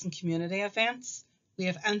in-person community events, we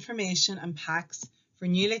have information and packs for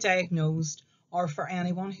newly diagnosed or for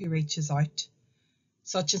anyone who reaches out,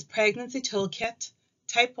 such as Pregnancy Toolkit,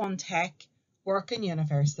 Type 1 Tech, Work and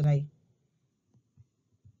University.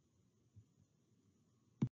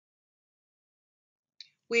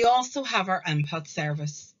 We also have our Input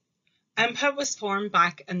service. Input was formed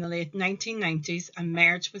back in the late 1990s and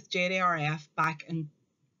merged with JDRF back in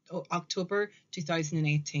October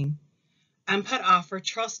 2018. Input offer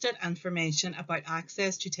trusted information about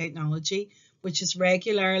access to technology, which is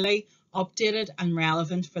regularly updated and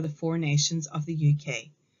relevant for the 4 nations of the UK.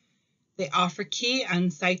 They offer key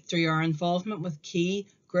insight through our involvement with key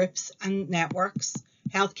groups and networks,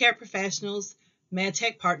 healthcare professionals,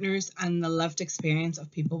 medtech partners, and the lived experience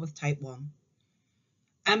of people with Type 1.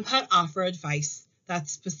 Input offer advice,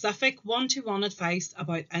 that's specific one-to-one advice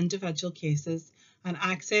about individual cases and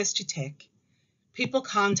access to tech. People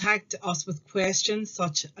contact us with questions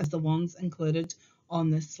such as the ones included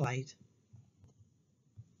on this slide.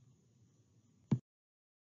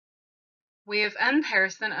 We have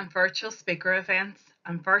in-person and virtual speaker events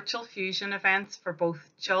and virtual fusion events for both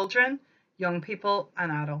children, young people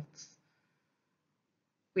and adults.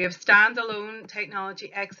 We have standalone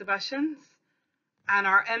technology exhibitions, and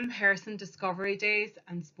our in-person Discovery Days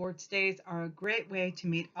and Sports Days are a great way to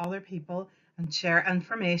meet other people and share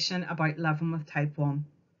information about living with Type 1.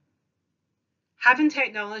 Having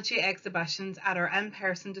technology exhibitions at our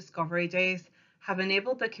in-person Discovery Days have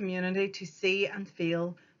enabled the community to see and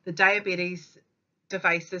feel the diabetes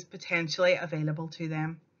devices potentially available to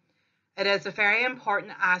them. It is a very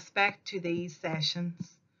important aspect to these sessions.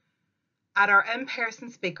 At our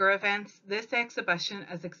in-person speaker events, this exhibition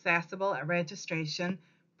is accessible at registration,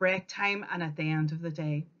 break time and at the end of the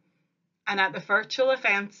day. And at the virtual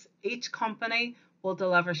events, each company will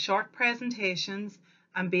deliver short presentations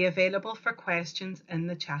and be available for questions in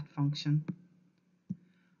the chat function.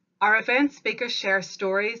 Our event speakers share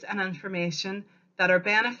stories and information that are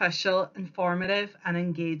beneficial, informative and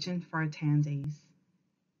engaging for attendees.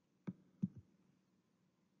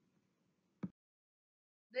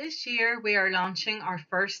 This year we are launching our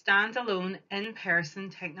first standalone in-person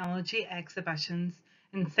technology exhibitions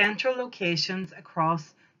in central locations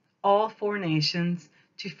across all 4 nations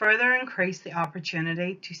to further increase the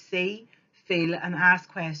opportunity to see, feel and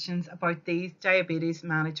ask questions about these diabetes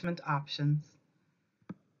management options.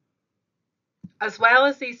 As well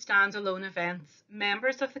as these standalone events,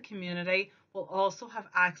 members of the community will also have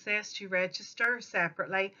access to register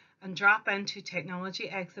separately and drop into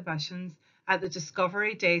technology exhibitions at the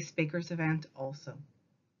Discovery Day Speakers event also.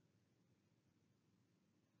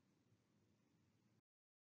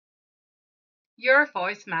 Your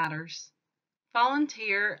voice matters.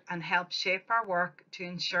 Volunteer and help shape our work to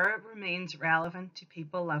ensure it remains relevant to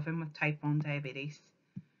people living with type 1 diabetes.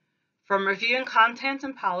 From reviewing content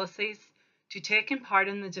and policies to taking part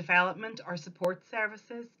in the development or support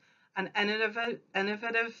services and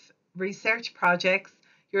innovative research projects,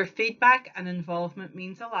 your feedback and involvement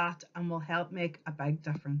means a lot and will help make a big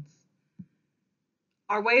difference.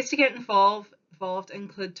 Our ways to get involved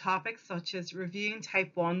include topics such as reviewing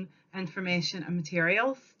type 1 information and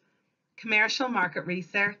materials, commercial market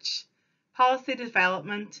research, policy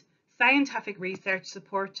development, scientific research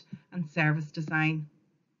support, and service design.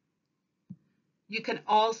 You can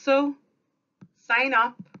also sign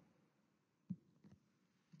up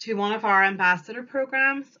to one of our ambassador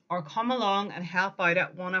programs or come along and help out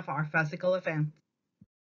at one of our physical events.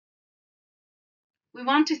 We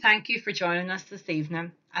want to thank you for joining us this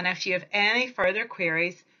evening, and if you have any further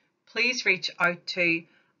queries, please reach out to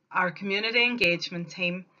our community engagement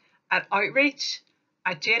team at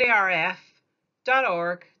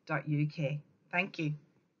outreach@jdrf.org.uk. Thank you.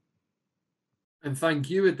 And thank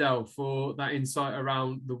you, Adele, for that insight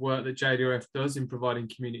around the work that JDRF does in providing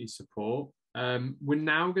community support. We're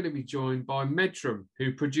now going to be joined by Medtrum,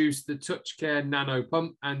 who produced the TouchCare Nano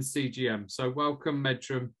Pump and CGM. So welcome,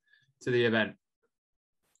 Medtrum, to the event.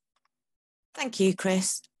 Thank you,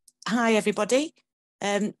 Chris. Hi, everybody.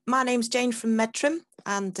 My name's Jane from Medtrum,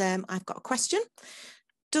 and I've got a question.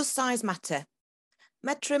 Does size matter?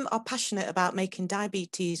 Medtrum are passionate about making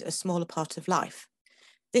diabetes a smaller part of life.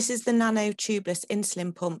 This is the nano tubeless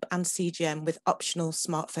insulin pump and CGM with optional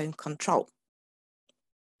smartphone control.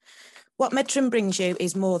 What Medtrum brings you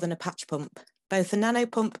is more than a patch pump. Both the nano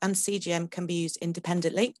pump and CGM can be used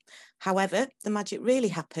independently. However, the magic really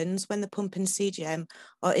happens when the pump and CGM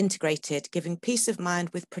are integrated, giving peace of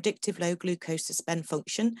mind with predictive low glucose suspend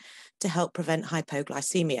function to help prevent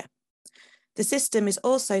hypoglycemia. The system is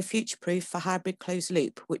also future-proof for hybrid closed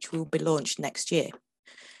loop, which will be launched next year.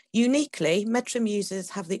 Uniquely, Medtrum users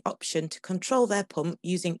have the option to control their pump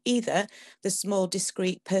using either the small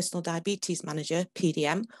discrete personal diabetes manager,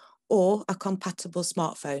 PDM, or a compatible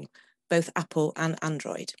smartphone, both Apple and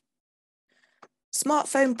Android.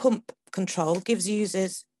 Smartphone pump control gives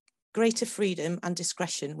users greater freedom and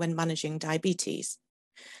discretion when managing diabetes.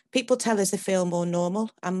 People tell us they feel more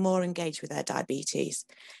normal and more engaged with their diabetes,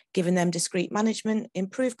 giving them discrete management,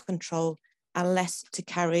 improved control, and less to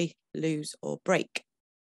carry, lose, or break.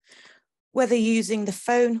 Whether using the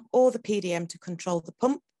phone or the PDM to control the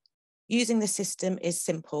pump, using the system is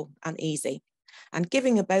simple and easy, and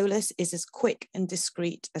giving a bolus is as quick and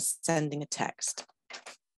discreet as sending a text.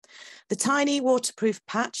 The tiny waterproof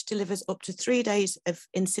patch delivers up to 3 days of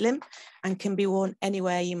insulin and can be worn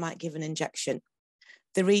anywhere you might give an injection.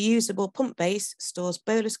 The reusable pump base stores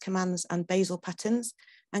bolus commands and basal patterns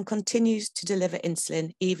and continues to deliver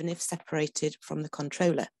insulin even if separated from the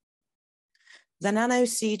controller. The Nano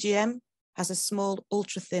CGM has a small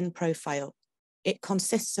ultra-thin profile. It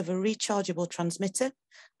consists of a rechargeable transmitter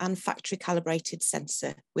and factory calibrated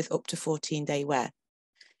sensor with up to 14-day wear.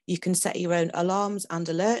 You can set your own alarms and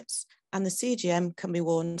alerts, and the CGM can be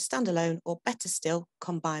worn standalone or better still,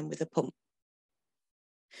 combined with a pump.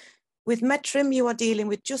 With Medtrum, you are dealing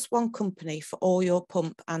with just one company for all your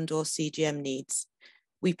pump and or CGM needs.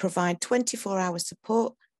 We provide 24-hour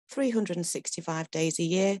support, 365 days a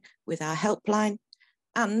year with our helpline,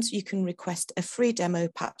 and you can request a free demo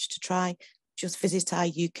patch to try. Just visit our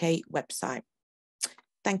UK website.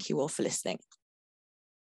 Thank you all for listening.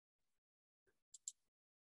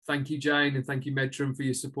 Thank you, Jane, and thank you, Medtrum, for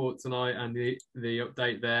your support tonight and the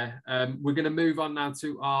update there. We're going to move on now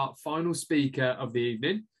to our final speaker of the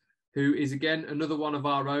evening, who is again another one of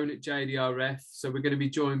our own at JDRF. So we're going to be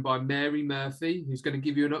joined by Mary Murphy, who's going to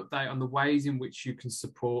give you an update on the ways in which you can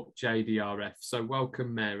support JDRF. So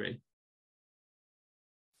welcome, Mary.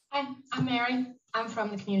 Hi, I'm Mary. I'm from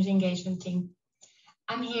the Community Engagement team.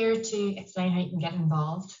 I'm here to explain how you can get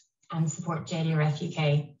involved and support JDRF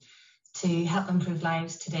UK to help improve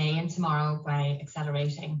lives today and tomorrow by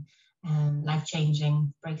accelerating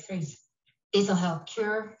life-changing breakthroughs. These will help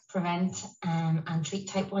cure, prevent and treat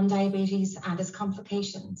type 1 diabetes and its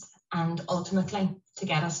complications, and ultimately to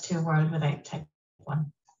get us to a world without type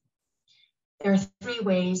 1. There are 3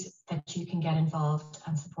 ways that you can get involved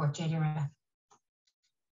and support JDRF.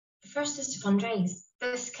 The First is to fundraise.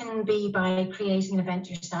 This can be by creating an event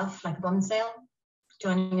yourself, like a bun sale,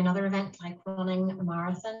 joining another event like running a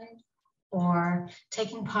marathon, or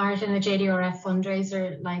taking part in a JDRF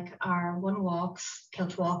fundraiser like our One Walks,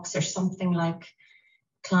 Kilt Walks, or something like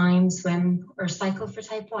Climb, Swim, or Cycle for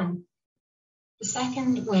Type 1. The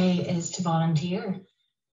second way is to volunteer.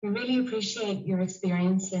 We really appreciate your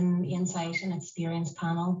experience in the Insight and Experience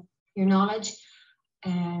panel, your knowledge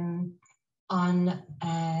on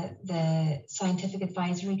the Scientific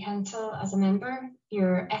Advisory Council as a member,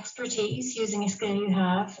 your expertise using a skill you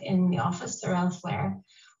have in the office or elsewhere,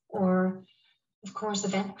 or of course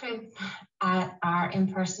event crew at our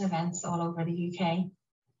in-person events all over the UK.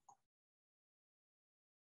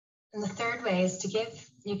 And the third way is to give.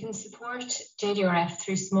 You can support JDRF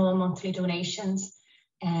through small monthly donations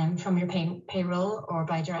from your payroll or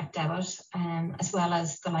by direct debit, as well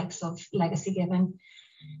as the likes of legacy giving.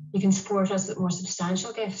 You can support us with more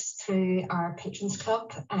substantial gifts through our Patrons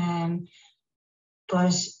Club.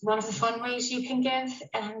 But one of the fun ways you can give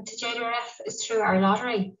to JDRF is through our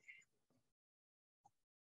lottery.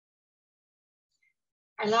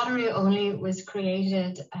 Our lottery only was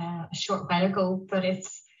created a short while ago, but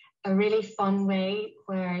it's a really fun way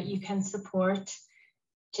where you can support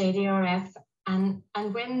JDRF and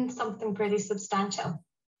win something pretty substantial.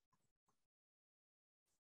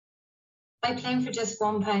 By playing for just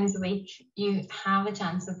 £1 a week, you have a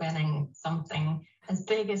chance of winning something as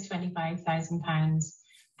big as £25,000,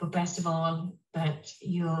 but best of all, that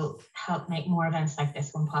you'll help make more events like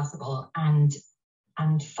this one possible and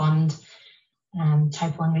fund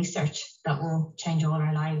type 1 research that will change all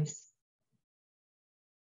our lives.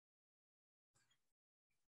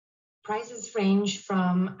 Prizes range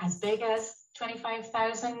from as big as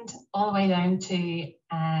 25,000 all the way down to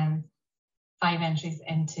 5 entries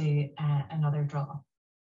into another draw.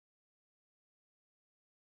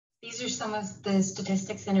 These are some of the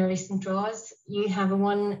statistics in our recent draws. You have a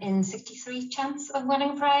 1 in 63 chance of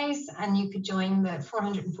winning a prize, and you could join the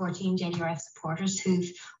 414 JDRF supporters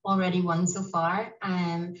who've already won so far,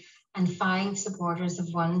 and 5 supporters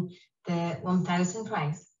have won the 1,000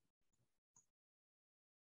 prize.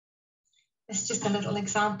 It's just a little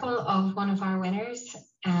example of one of our winners.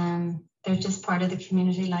 They're just part of the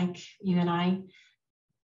community like you and I.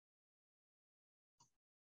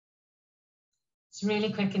 It's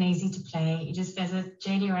really quick and easy to play. You just visit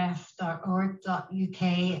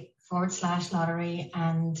jdrf.org.uk/lottery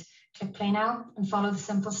and click play now and follow the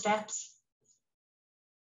simple steps.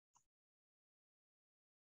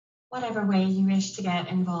 Whatever way you wish to get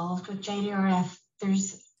involved with JDRF,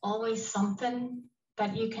 there's always something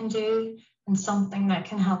that you can do and something that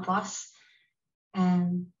can help us.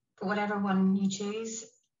 But whatever one you choose,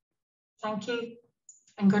 thank you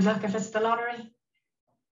and good luck if it's the lottery.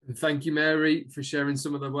 And thank you, Mary, for sharing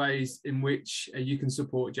some of the ways in which you can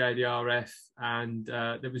support JDRF, and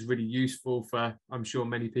that was really useful for, I'm sure,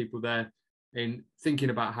 many people there in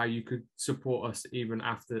thinking about how you could support us even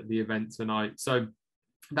after the event tonight. So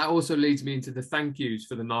that also leads me into the thank yous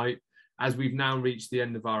for the night, as we've now reached the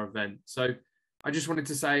end of our event. So I just wanted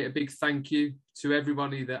to say a big thank you to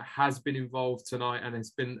everybody that has been involved tonight and has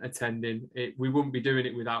been attending. We wouldn't be doing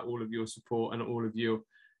it without all of your support and all of your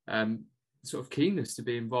sort of keenness to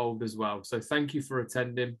be involved as well. So thank you for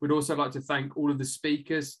attending. We'd also like to thank all of the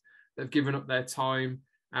speakers that have given up their time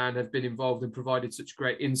and have been involved and provided such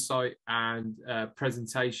great insight and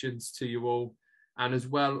presentations to you all, and as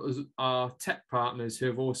well as our tech partners who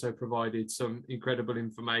have also provided some incredible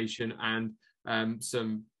information and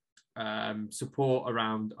some support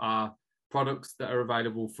around our products that are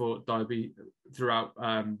available for diabetes throughout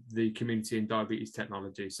the community in diabetes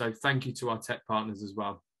technology. So thank you to our tech partners as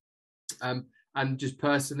well. And just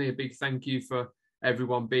personally, a big thank you for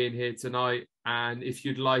everyone being here tonight. And if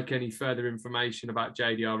you'd like any further information about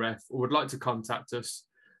JDRF or would like to contact us,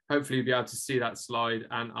 hopefully you'll be able to see that slide,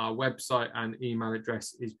 and our website and email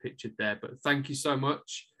address is pictured there. But thank you so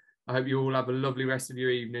much. I hope you all have a lovely rest of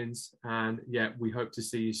your evenings, and yeah, we hope to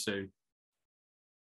see you soon.